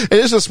 it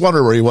is this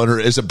wonder where you wonder,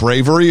 is it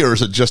bravery or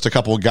is it just a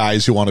couple of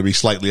guys who want to be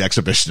slightly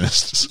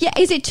exhibitionists? Yeah,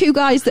 is it 2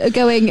 guys that are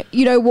going,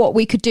 you know what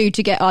we could do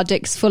to get our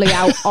dicks fully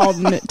out on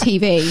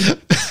TV?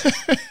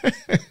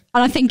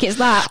 And I think it's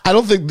that. I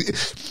don't think...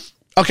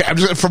 Okay,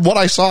 from what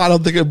I saw, I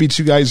don't think it would be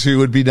 2 guys who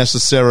would be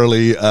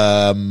necessarily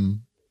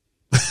dying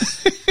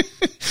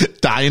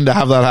to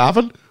have that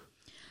happen.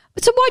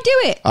 So why do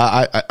it?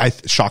 I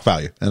shock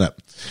value, isn't it?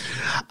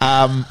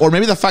 Or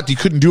maybe the fact you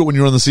couldn't do it when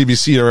you were on the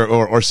CBC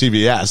or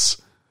CBS.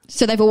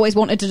 So they've always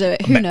wanted to do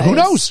it. Who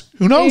knows?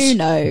 Who knows?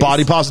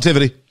 Body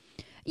positivity.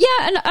 Yeah,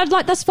 and I'd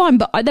like, that's fine,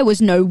 but there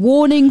was no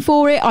warning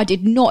for it. I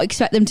did not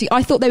expect them to.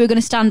 I thought they were going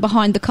to stand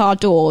behind the car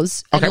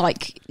doors and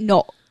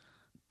not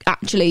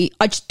actually.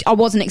 I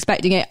wasn't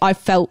expecting it. I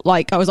felt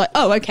like I was like,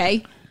 oh,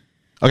 okay.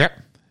 Okay.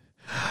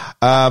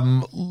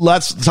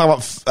 Let's talk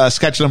about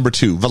sketch number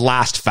 2, The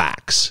Last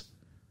Facts.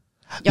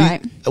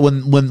 Right.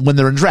 When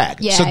they're in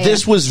drag. Yeah, so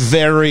this was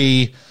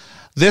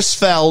this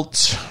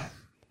felt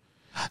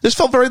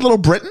very Little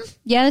Britain.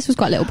 Yeah, this was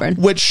quite Little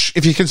Britain. Which,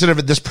 if you consider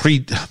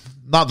it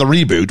not the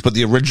reboot, but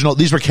the original,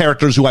 these were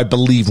characters who I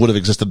believe would have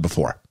existed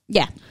before.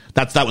 Yeah.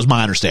 That was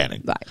my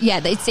understanding. Right.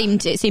 Yeah, it seemed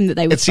that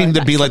they were. It seemed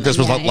to be like this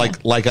was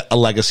like a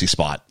legacy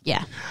spot.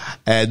 Yeah.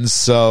 And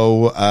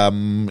so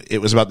it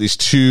was about these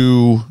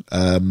 2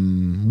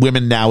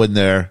 women now in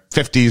their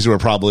 50s who were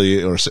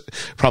probably in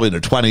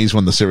their 20s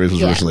when the series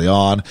was originally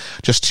on.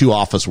 Just 2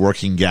 office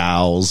working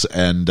gals,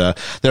 and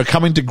they're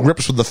coming to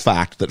grips with the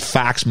fact that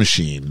fax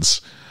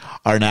machines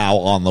are now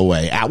on the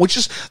way out, which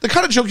is the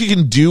kind of joke you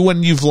can do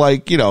when you've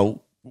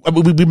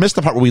we missed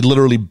the part where we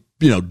literally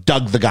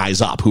dug the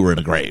guys up who were in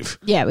a grave.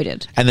 Yeah, we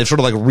did. And they've sort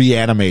of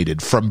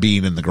reanimated from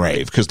being in the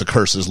grave because the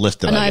curse is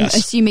lifted, and I'm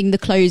assuming the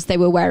clothes they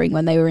were wearing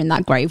when they were in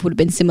that grave would have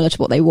been similar to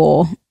what they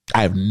wore.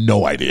 I have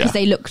no idea. Because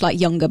they looked like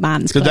younger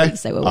man's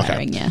clothes they were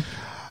wearing, yeah.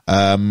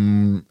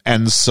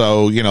 And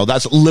so,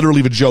 that's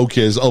literally the joke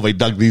is, they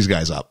dug these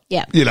guys up.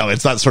 Yeah.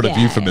 It's that sort of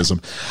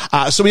euphemism.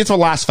 Yeah. So we get to The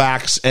Last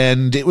Facts,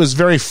 and it was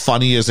very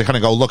funny as they kind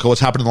of go, look at what's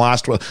happened in the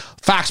last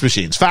fax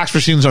machines. Fax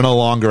machines are no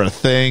longer a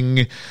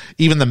thing.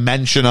 Even the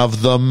mention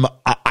of them.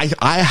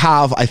 I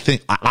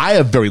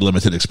have very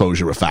limited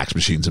exposure with fax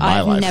machines in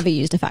my life. I've never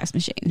used a fax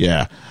machine.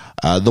 Yeah.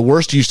 The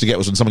worst you used to get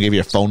was when someone gave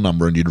you a phone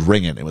number and you'd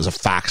ring it. It was a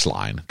fax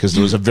line because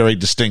there was a very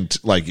distinct,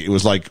 it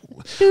was like,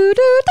 is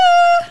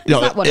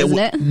that one, isn't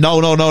it?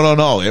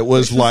 No. It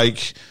was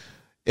like,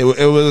 it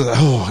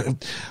was,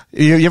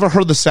 you ever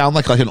heard the sound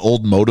like an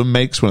old modem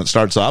makes when it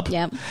starts up?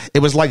 Yeah. It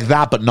was like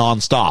that, but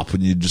nonstop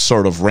when you just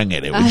sort of ring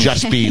it. It would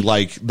just be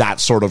like that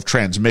sort of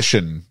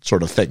transmission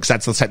sort of thing. 'Cause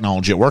that's the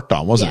technology it worked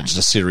on, wasn't it? Just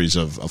a series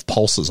of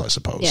pulses, I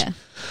suppose. Yeah.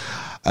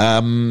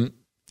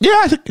 Yeah,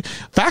 I think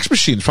fax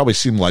machines probably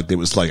seemed like it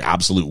was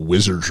absolute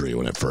wizardry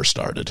when it first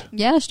started.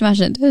 Yeah, I should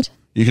imagine it did.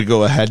 You could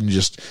go ahead and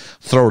just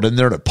throw it in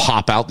there to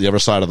pop out the other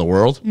side of the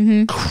world.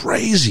 Mm-hmm.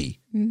 Crazy.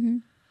 Mm-hmm.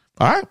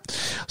 All right.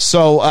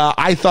 So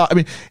I thought,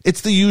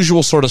 it's the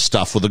usual sort of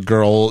stuff with a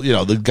girl,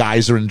 the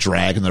guys are in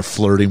drag and they're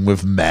flirting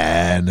with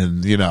men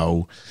and,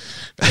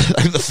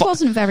 This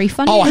wasn't very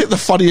funny. Oh, I think the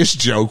funniest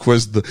joke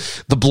was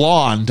the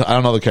blonde. I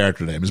don't know the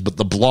character names, but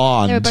the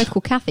blonde. They were both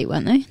called Kathy,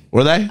 weren't they?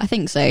 Were they? I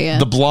think so, yeah.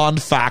 The blonde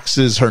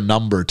faxes her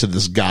number to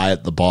this guy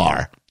at the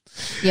bar.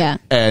 Yeah.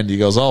 And he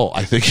goes,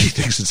 he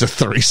thinks it's a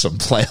threesome.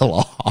 Play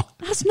along.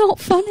 That's not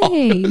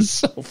funny. It's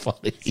so funny.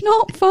 It's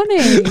not funny.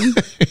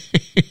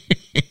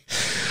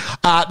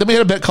 Then we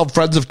had a bit called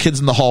Friends of Kids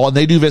in the Hall, and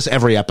they do this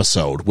every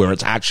episode where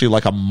it's actually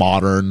like a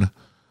modern,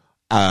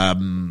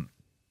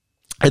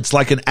 it's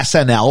like an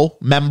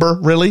SNL member,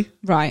 really.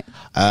 Right.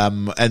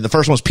 And the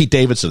first one was Pete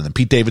Davidson, and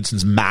Pete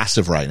Davidson's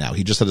massive right now.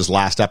 He just had his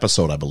last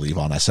episode, I believe,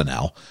 on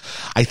SNL.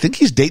 I think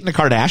he's dating a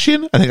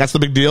Kardashian. I think that's the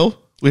big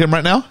deal with him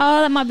right now.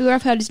 Oh, that might be where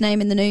I've heard his name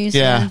in the news.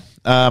 Yeah.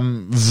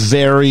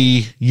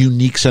 Very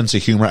unique sense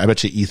of humor. I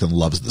bet you Ethan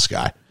loves this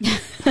guy.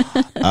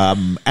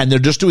 And they're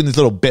just doing these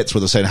little bits where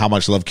they're saying how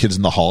much they love Kids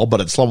in the Hall, but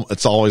it's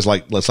always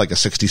like a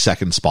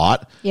 60-second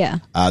spot. Yeah.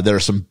 There are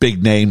some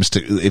big names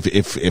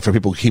if for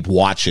people who keep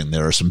watching,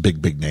 there are some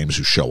big names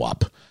who show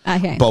up.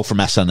 Okay. Both from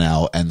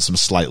SNL and some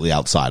slightly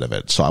outside of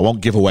it. So I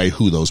won't give away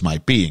who those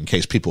might be in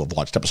case people have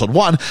watched episode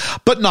 1,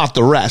 but not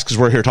the rest, because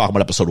we're here talking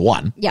about episode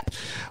 1. Yep.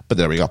 But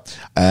there we go.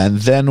 And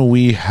then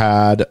we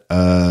had,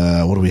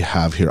 what do we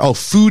have here? Oh,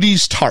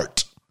 Foodie's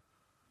Tart.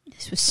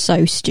 This was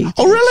so stupid.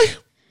 Oh, really?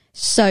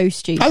 So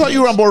stupid. I thought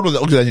you were on board with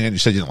it. Okay, you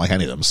said you didn't like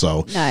any of them,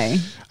 so. No.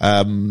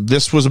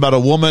 This was about a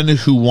woman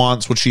who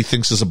wants what she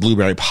thinks is a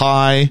blueberry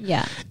pie.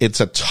 Yeah. It's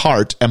a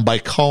tart, and by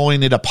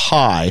calling it a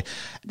pie,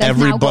 They've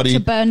everybody now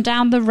got to burn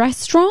down the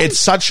restaurant. It's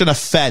such an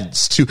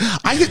offense to.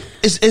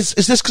 Is this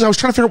because I was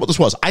trying to figure out what this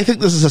was? I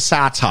think this is a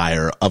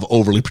satire of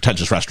overly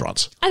pretentious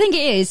restaurants. I think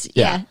it is.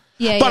 Yeah.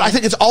 But I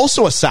think it's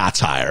also a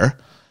satire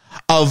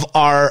of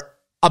our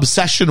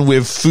obsession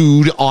with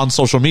food on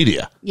social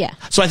media. Yeah.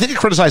 So I think it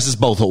criticizes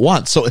both at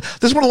once. So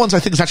this is one of the ones I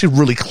think is actually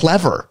really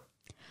clever.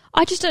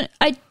 I just don't.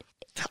 I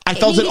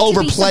felt it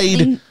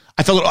overplayed.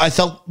 I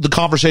felt the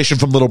conversation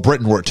from Little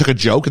Britain where it took a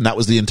joke and that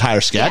was the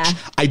entire sketch. Yeah.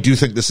 I do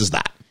think this is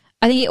that.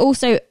 I think it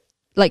also,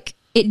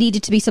 it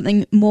needed to be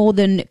something more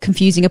than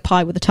confusing a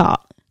pie with a tart.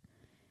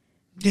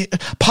 Yeah,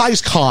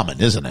 pie's common,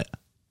 isn't it?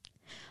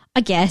 I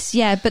guess,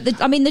 yeah. But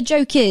the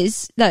joke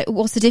is,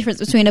 what's the difference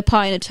between a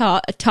pie and a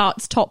tart? A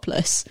tart's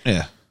topless.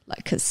 Yeah.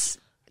 Because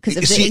of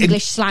the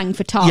English slang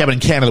for tart. Yeah, but in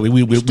Canada,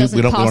 we don't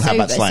have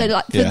that slang.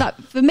 So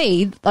for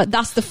me,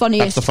 that's the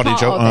funniest That's the funny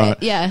part joke. of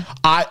it. Yeah.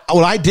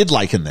 What I did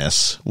like in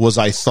this was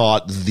I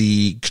thought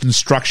the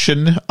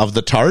construction of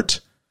the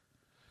tart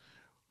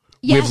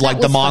with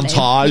the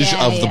montage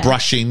of the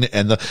brushing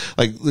and the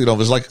it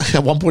was like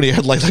at one point he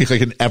had like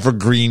an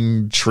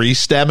evergreen tree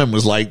stem and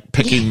was like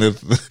picking the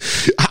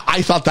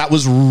I thought that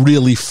was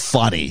really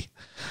funny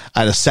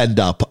at a send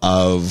up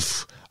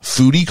of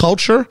foodie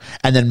culture,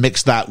 and then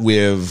mix that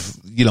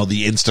with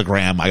the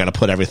Instagram I got to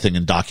put everything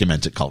in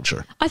documented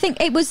culture. I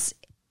think it was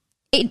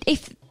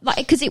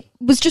because it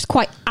was just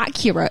quite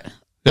accurate.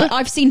 Yeah.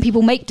 I've seen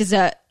people make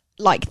dessert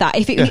like that.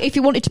 If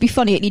you wanted to be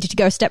funny, it needed to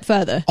go a step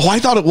further. Oh, I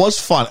thought it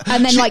was fun.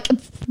 And then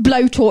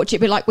blowtorch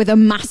it, with a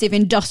massive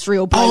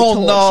industrial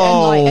blowtorch.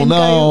 Oh,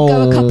 no,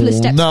 go a couple of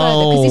steps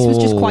further, because this was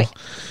just quite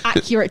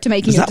accurate to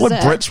making Is a that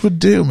dessert. what Brits would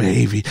do?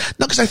 Maybe.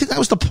 No, because I think that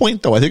was the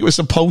point, though. I think it was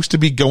supposed to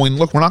be going,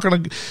 look, we're not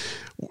going to...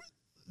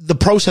 The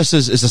process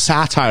is a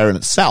satire in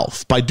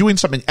itself. By doing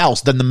something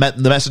else, then the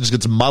message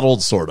gets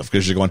muddled, sort of,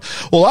 because you're going,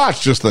 well,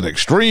 that's just an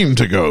extreme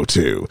to go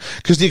to.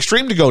 Because the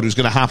extreme to go to is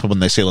going to happen when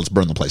they say, let's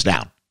burn the place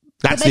down.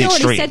 That's the extreme.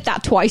 They already said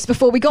that twice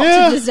before we got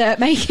to dessert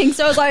making,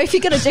 so I was like, if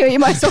you're going to do it, you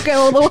might as well go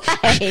all the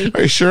way.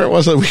 Are you sure it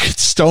wasn't we could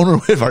stone her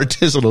with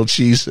artisanal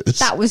cheeses?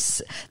 That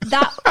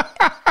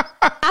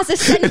as a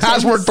sentence. It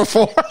has worked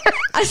before.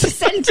 As a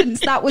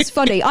sentence, that was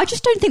funny. I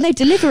just don't think they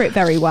deliver it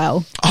very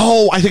well.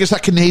 Oh, I think it's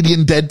that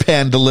Canadian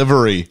deadpan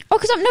delivery. Oh,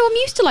 because I'm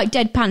used to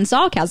deadpan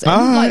sarcasm.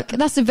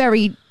 That's a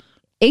very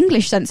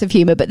English sense of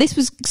humour, but this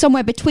was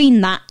somewhere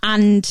between that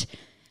and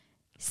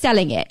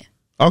selling it.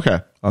 Okay.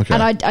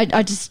 And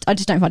I just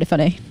don't find it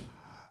funny.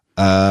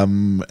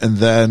 And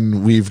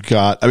then we've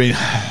got,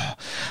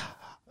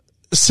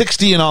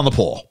 60 and on the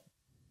pole.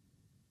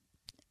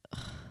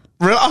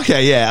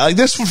 Okay, yeah.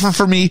 This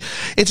for me,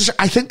 it's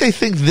just, I think they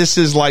think this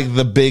is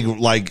the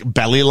big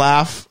belly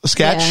laugh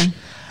sketch,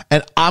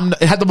 and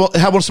it had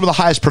some of the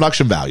highest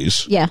production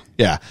values. Yeah,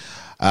 yeah.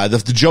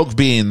 The joke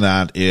being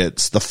that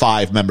it's the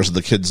 5 members of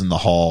the Kids in the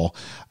Hall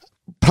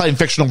playing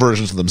fictional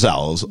versions of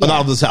themselves,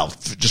 not of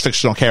themselves, just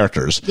fictional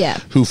characters,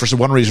 who for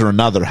one reason or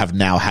another have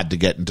now had to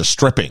get into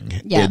stripping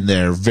in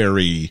their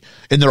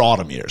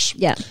autumn years.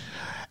 Yeah.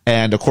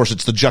 And of course,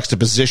 it's the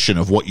juxtaposition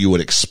of what you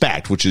would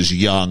expect, which is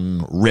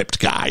young, ripped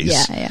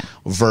guys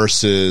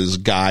versus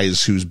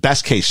guys whose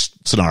best case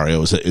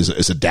scenario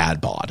is a dad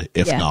bod,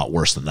 if not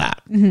worse than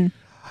that. Mm-hmm.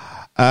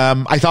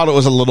 I thought it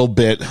was a little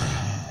bit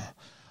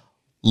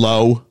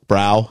low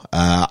brow.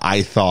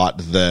 I thought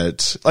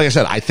that, like I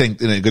said, I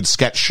think in a good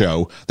sketch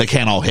show, they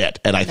can't all hit.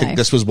 And I think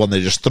this was one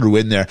they just threw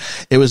in there.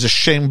 It was a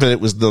shame that it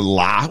was the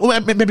last, well,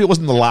 maybe it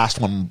wasn't the last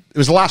one. It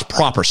was the last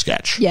proper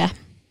sketch. Yeah.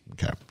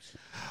 Okay.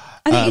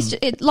 I think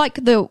it's like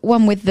the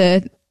one with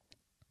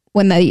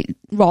when they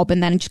rob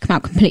and then just come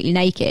out completely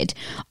naked.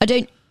 I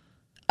don't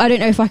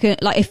know if I can,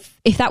 like,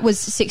 if that was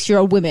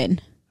 6-year-old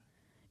women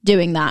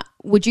doing that,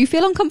 would you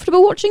feel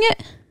uncomfortable watching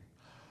it?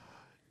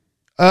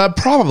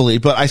 Probably,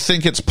 but I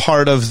think it's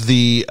part of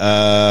the,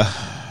 I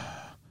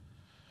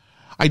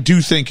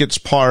do think it's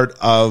part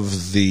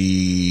of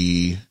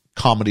the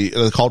comedy,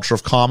 the culture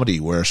of comedy,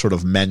 where sort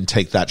of men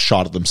take that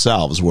shot at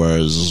themselves,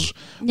 whereas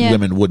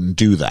women wouldn't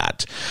do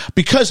that.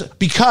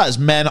 Because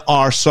men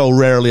are so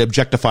rarely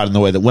objectified in the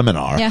way that women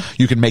are,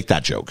 you can make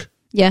that joke.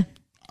 Yeah.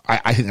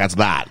 I think that's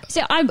that.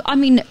 So I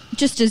mean,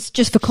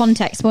 just for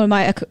context, one of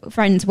my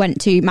friends went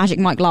to Magic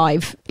Mike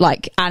Live,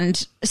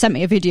 and sent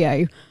me a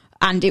video,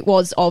 and it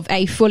was of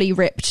a fully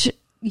ripped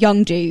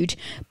young dude,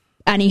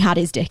 and he had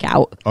his dick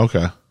out.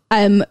 Okay.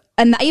 And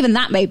even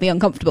that made me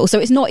uncomfortable. So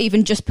it's not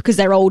even just because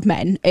they're old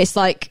men. It's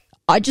like,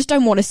 I just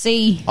don't want to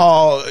see.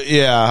 Oh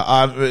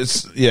yeah,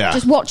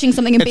 just watching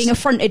something and being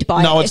affronted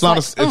by it. No, it's not.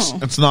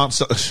 It's not.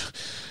 So,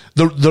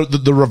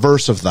 the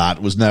reverse of that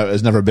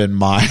has never been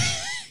my.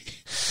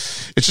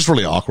 It's just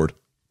really awkward.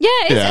 Yeah,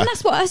 and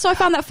that's what. So I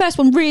found that first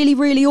one really,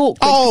 really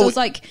awkward. I was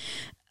like,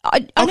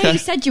 I know you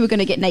said you were going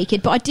to get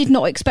naked, but I did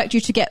not expect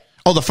you to get.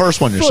 Oh, the first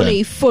one you're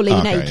saying fully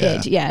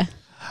naked. Yeah.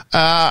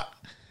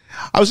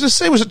 I was going to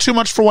say, was it too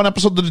much for one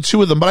episode to do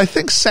two of them? But I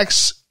think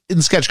sex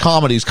in sketch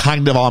comedy is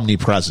kind of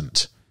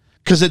omnipresent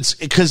because it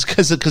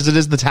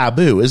is the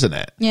taboo, isn't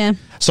it? Yeah.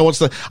 So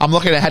I'm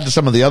looking ahead to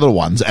some of the other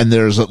ones, and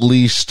there's at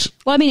least.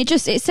 Well, I mean,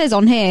 it says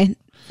on here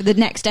for the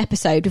next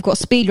episode we've got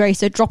Speed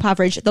Racer, Drop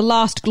Average, The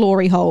Last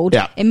Glory Hold,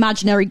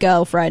 Imaginary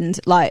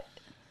Girlfriend. Like,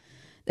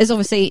 it's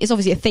obviously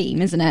a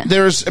theme, isn't it?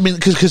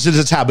 Because it's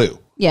a taboo.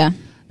 Yeah.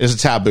 Is a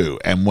taboo,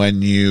 and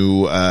when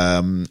you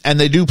and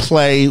they do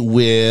play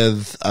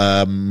with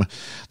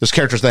there's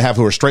characters they have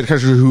who are straight,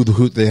 characters who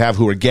they have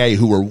who are gay,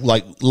 who are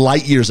like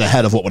light years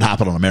ahead of what would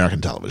happen on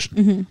American television.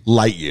 Mm-hmm.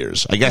 Light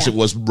years. I guess it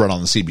was run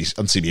on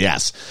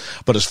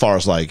CBS, but as far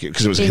as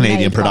because it was a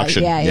Canadian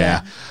production,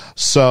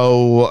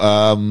 So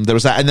there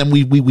was that, and then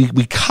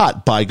we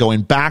cut by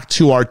going back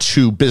to our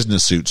two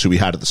business suits who we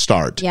had at the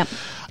start. Yep.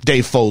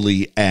 Dave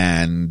Foley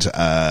and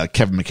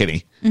Kevin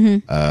McKinney.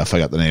 Mm-hmm. If I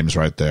got the names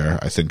right there,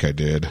 I think I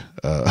did.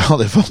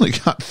 They've only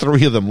got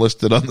 3 of them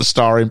listed on the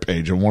starring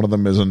page, and one of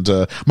them isn't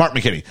Mark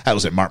McKinney. That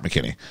was it, Mark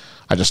McKinney.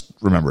 I just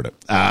remembered it.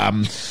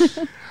 And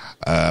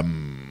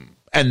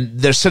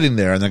they're sitting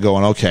there and they're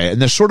going, okay,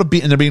 and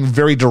they're being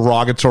very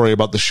derogatory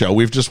about the show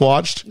we've just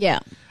watched. Yeah.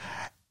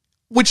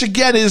 Which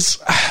again is,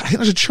 I think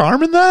there's a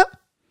charm in that.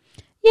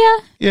 Yeah.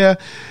 Yeah.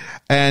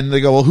 And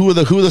they go, well, who are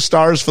the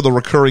stars for the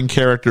recurring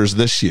characters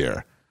this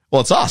year? Well,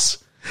 it's us.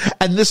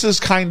 And this is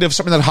kind of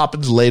something that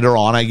happens later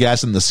on, I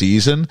guess, in the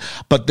season,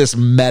 but this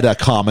meta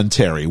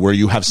commentary where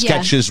you have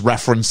sketches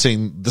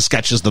referencing the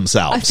sketches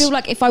themselves. I feel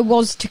like if I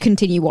was to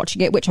continue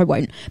watching it, which I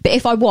won't, but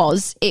if I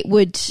was,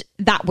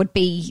 that would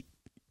be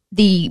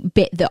the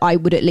bit that I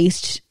would at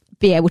least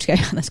be able to go,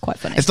 that's quite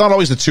funny. It's not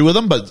always the two of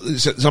them, but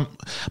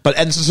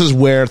instances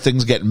where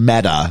things get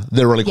meta,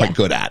 they're really quite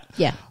good at.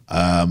 Yeah.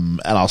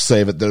 And I'll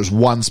say that there's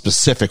one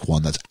specific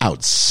one that's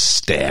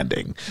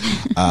outstanding.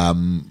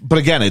 But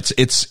again,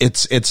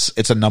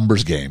 it's a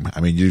numbers game.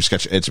 I mean,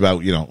 it's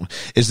about,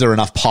 is there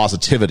enough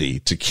positivity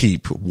to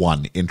keep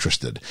one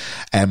interested?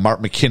 And Mark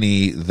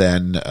McKinney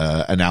then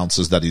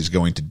announces that he's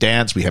going to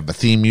dance. We have the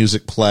theme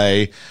music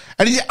play.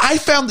 And I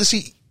found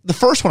the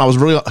first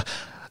one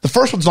the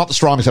first one's not the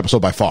strongest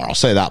episode by far. I'll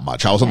say that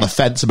much. I was on the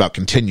fence about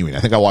continuing. I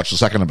think I watched the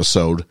second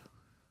episode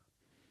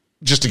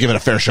just to give it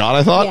a fair shot,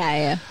 I thought.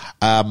 Yeah.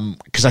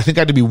 Because I think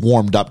I had to be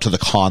warmed up to the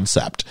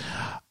concept.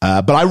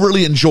 But I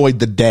really enjoyed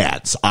the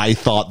dance. I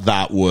thought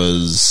that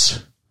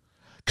was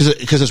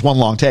because it's one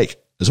long take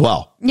as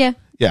well. Yeah.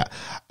 Yeah.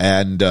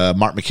 And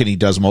Mark McKinney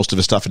does most of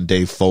his stuff, and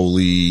Dave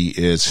Foley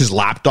is his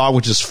lapdog,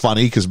 which is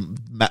funny because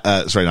did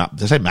I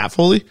say Matt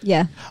Foley?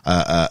 Yeah.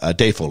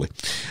 Dave Foley.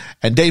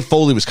 And Dave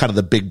Foley was kind of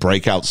the big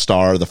breakout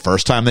star the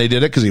first time they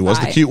did it because he was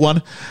the cute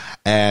one.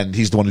 And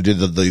he's the one who did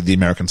the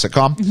American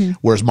sitcom. Mm-hmm.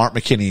 Whereas Mark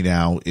McKinney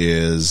now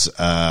is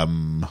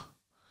the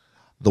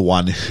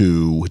one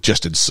who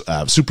just did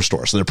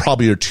Superstore. So they're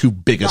probably your two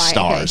biggest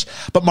stars. Okay.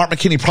 But Mark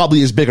McKinney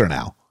probably is bigger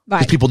now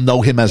because people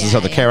know him as this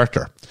other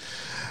character.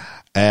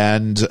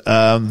 And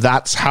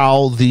that's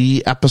how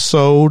the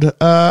episode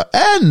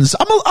ends.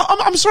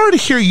 I'm sorry to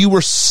hear you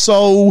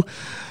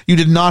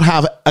did not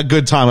have a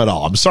good time at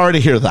all. I'm sorry to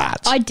hear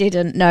that. I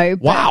didn't know.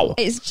 Wow.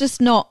 It's just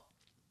not.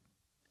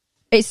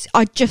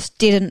 I just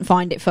didn't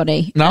find it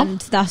funny. No? And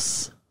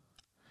that's.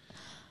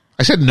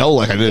 I said no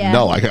like I didn't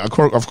know.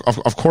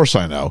 Of course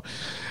I know.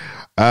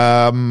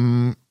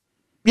 And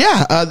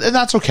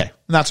that's okay.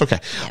 Yeah.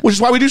 Which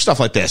is why we do stuff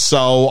like this.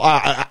 So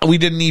we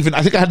didn't even.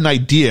 I think I had an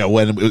idea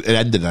when it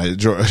ended.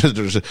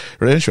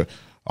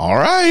 all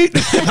right.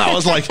 And I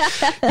was like,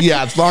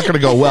 yeah, it's not going to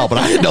go well, but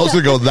I didn't know it was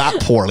going to go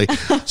that poorly.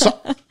 So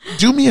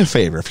do me a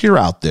favor. If you're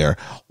out there,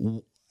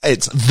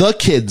 it's The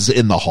Kids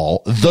in the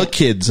Hall, The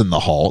Kids in the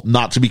Hall,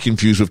 not to be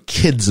confused with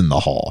Kids in the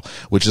Hall,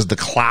 which is the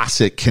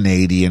classic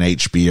Canadian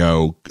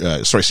CBC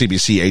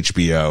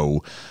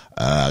HBO,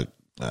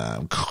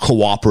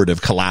 collaborative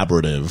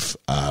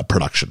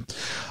production.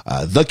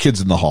 The Kids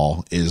in the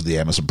Hall is the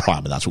Amazon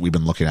Prime, and that's what we've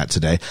been looking at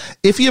today.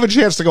 If you have a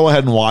chance to go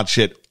ahead and watch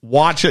it.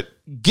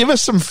 Give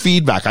us some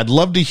feedback. I'd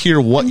love to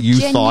hear what you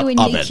thought of it.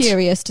 Genuinely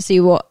curious to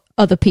see what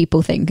other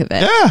people think of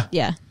it.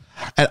 Yeah.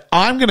 And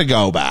I'm going to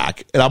go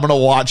back and I'm going to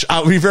watch.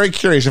 I'll be very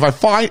curious. If I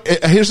find,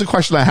 here's the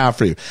question I have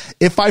for you.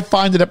 If I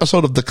find an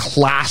episode of the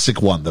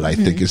classic one that I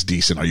think is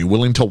decent, are you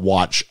willing to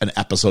watch an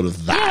episode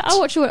of that? Yeah, I'll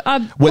watch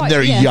one. When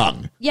they're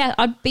young. Yeah,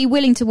 I'd be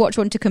willing to watch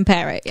one to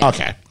compare it.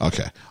 Yeah.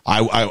 Okay.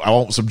 I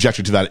won't subject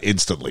you to that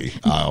instantly.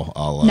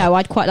 No,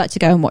 I'd quite like to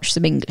go and watch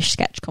some English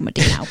sketch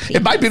comedy now, please.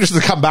 It might be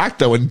interesting to come back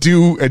though and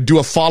do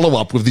a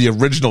follow-up with the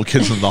original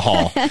Kids in the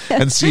Hall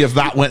and see if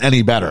that went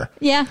any better.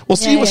 Yeah. We'll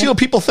see what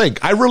people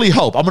think. I really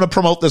hope. I'm going to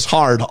promote this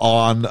hard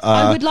on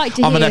I would like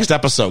to on the hear, next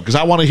episode because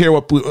I want to hear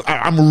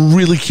I'm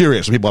really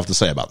curious what people have to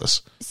say about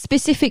this.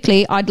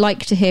 Specifically, I'd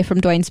like to hear from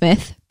Dwayne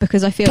Smith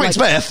because I feel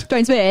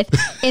Dwayne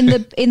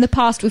Smith in the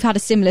past we've had a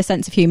similar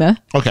sense of humor.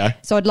 Okay.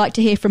 So I'd like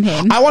to hear from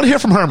him. I want to hear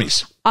from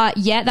Hermes.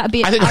 Yeah, that'd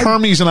be I think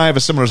Hermes and I have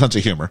a similar sense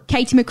of humor.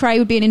 Katie McRae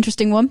would be an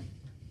interesting one.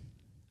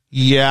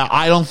 Yeah,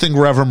 I don't think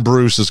Reverend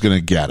Bruce is going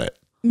to get it.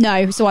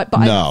 No,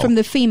 from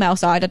the female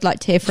side, I'd like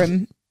to hear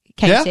from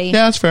Katie. Yeah,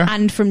 that's fair.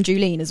 And from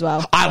Julene as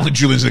well. I don't think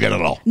Julene's going to get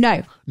it at all.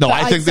 No,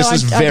 I think this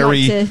is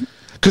very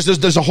because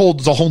there's a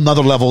whole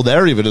nother level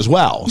there even as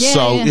well. Yeah,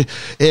 so yeah.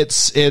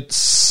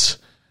 It's.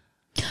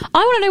 I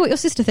want to know what your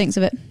sister thinks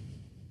of it.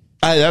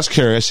 That's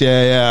curious.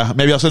 Yeah.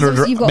 Maybe I'll send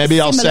her.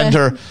 I'll send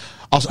her.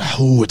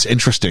 It's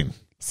interesting.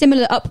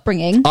 Similar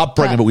upbringing, but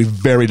with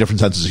very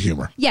different senses of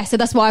humor. Yeah, so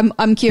that's why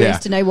I'm curious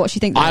to know what she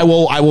thinks. I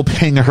will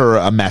ping her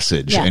a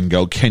message and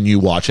go, "Can you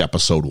watch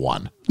episode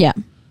 1?" Yeah.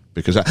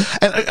 Because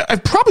I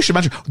probably should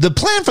mention the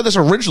plan for this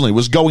originally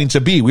was going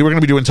to be we were going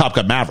to be doing Top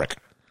Gun Maverick.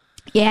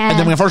 Yeah. And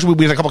then unfortunately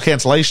we had a couple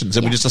cancellations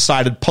and we just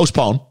decided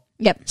postpone.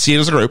 Yep. See it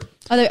as a group.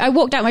 Although I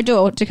walked out my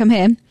door to come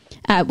here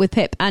with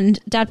Pip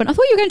and Dad went, I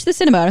thought you were going to the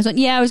cinema. And I was like,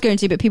 yeah, I was going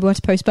to, but people had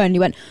to postpone. And he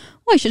went,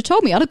 well, you should have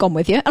told me. I'd have gone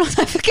with you. And I was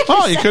like, for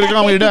goodness you could have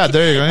gone with your dad.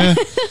 There you go. Yeah.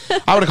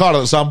 I would have caught it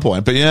at some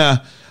point, but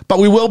yeah. But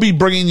we will be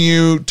bringing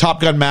you Top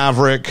Gun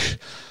Maverick.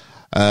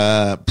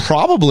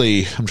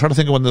 Probably I'm trying to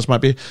think of when this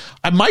might be.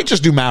 I might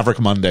just do Maverick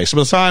Monday. So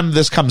by the time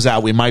this comes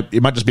out, it might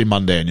just be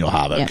Monday and you'll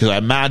have it. Because I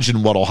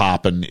imagine what'll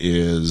happen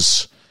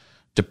is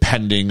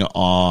depending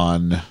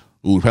on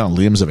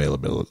Liam's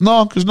availability.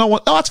 No, because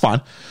that's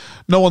fine.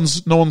 No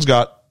one's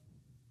got.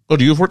 Oh,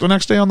 do you work the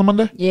next day on the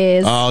Monday?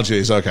 Yes. Oh,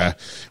 geez. Okay.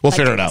 We'll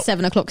figure it out.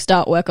 7:00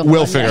 start work on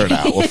We'll figure it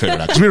out.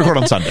 Because we record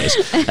on Sundays.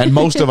 And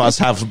most of us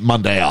have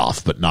Monday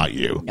off, but not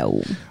you.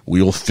 No.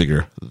 We'll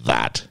figure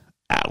that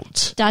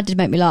out. Dad did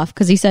make me laugh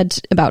because he said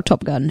about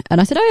Top Gun. And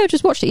I said, I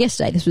just watched it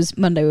yesterday. This was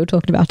Monday. We were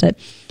talking about it.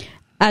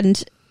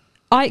 And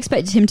I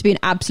expected him to be an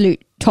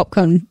absolute Top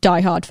Gun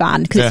diehard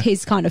fan because it's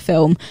his kind of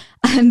film.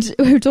 And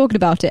we were talking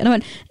about it. And I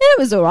went, yeah, it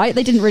was all right.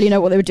 They didn't really know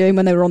what they were doing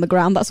when they were on the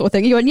ground, that sort of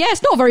thing. He went, yeah,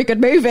 it's not a very good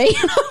movie.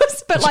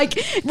 But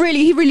really,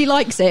 he really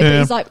likes it. But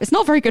he's like, it's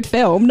not a very good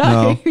film.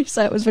 No.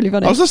 So it was really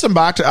funny. I was listening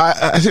back to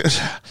I think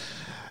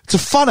it's a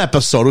fun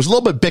episode. It was a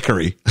little bit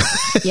bickery.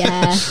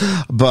 Yeah.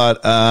 But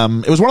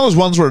it was one of those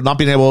ones where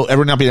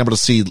everyone not being able to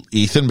see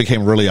Ethan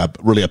became really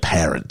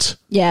apparent.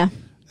 Yeah.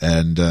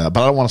 And but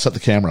I don't want to set the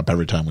camera up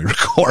every time we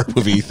record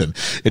with Ethan.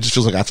 It just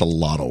feels like that's a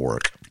lot of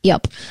work.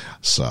 Yep.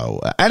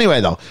 So anyway,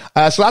 though,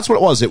 so that's what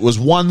it was. It was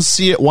one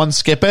see it, one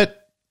skip it.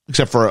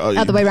 Except for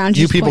other way around.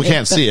 You people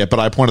can't see it, but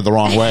I pointed the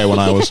wrong way when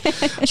I was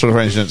sort of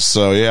arranging it.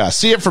 So yeah,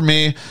 see it from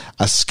me,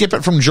 skip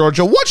it from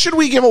Georgia. What should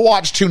we give a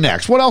watch to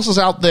next? What else is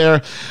out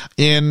there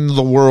in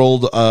the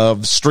world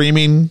of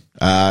streaming?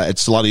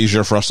 It's a lot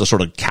easier for us to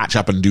sort of catch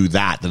up and do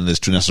that than it is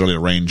to necessarily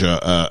arrange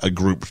a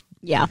group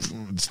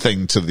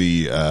thing to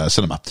the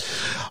cinema.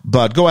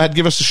 But go ahead,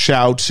 give us a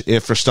shout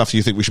if there's stuff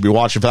you think we should be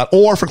watching for that,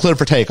 or for Cleared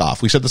for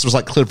Takeoff. We said this was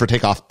like Cleared for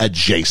Takeoff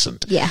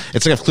adjacent. Yeah.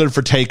 It's like if Cleared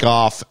for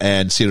Takeoff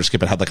and See It or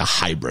Skip It had like a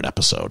hybrid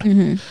episode.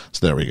 Mm-hmm.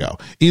 So there we go.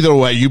 Either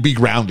way, you be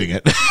grounding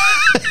it.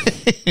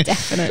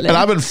 Definitely. And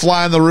I've been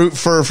flying the route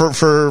for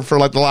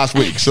like the last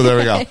week. So there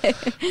we go.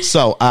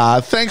 So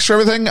thanks for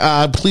everything.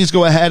 Please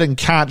go ahead and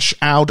catch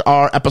out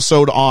our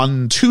episode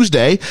on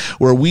Tuesday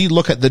where we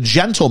look at The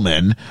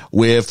Gentleman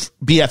with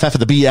BFF of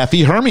the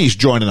BFE, Hermes,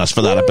 joining us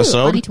for that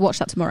episode. I need to watch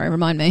that tomorrow.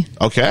 Remind me.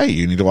 Okay,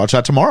 you need to watch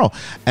that tomorrow.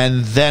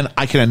 And then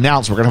I can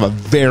announce we're going to have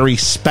a very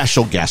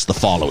special guest the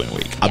following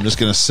week. Yeah. I'm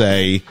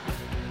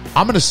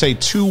going to say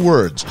 2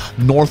 words,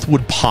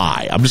 Northwood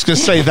Pie. I'm just going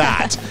to say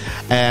that.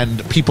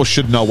 And people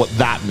should know what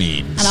that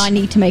means. And I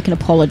need to make an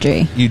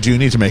apology. You do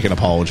need to make an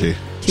apology.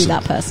 To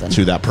that person.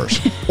 To that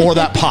person. Or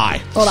that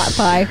pie. Or that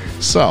pie.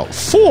 So,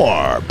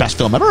 for Best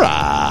Film Ever,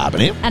 I've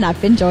been Ian. And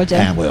I've been Georgia.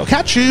 And we'll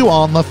catch you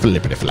on the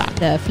Flippity Flap.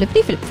 The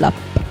Flippity Flip Flop.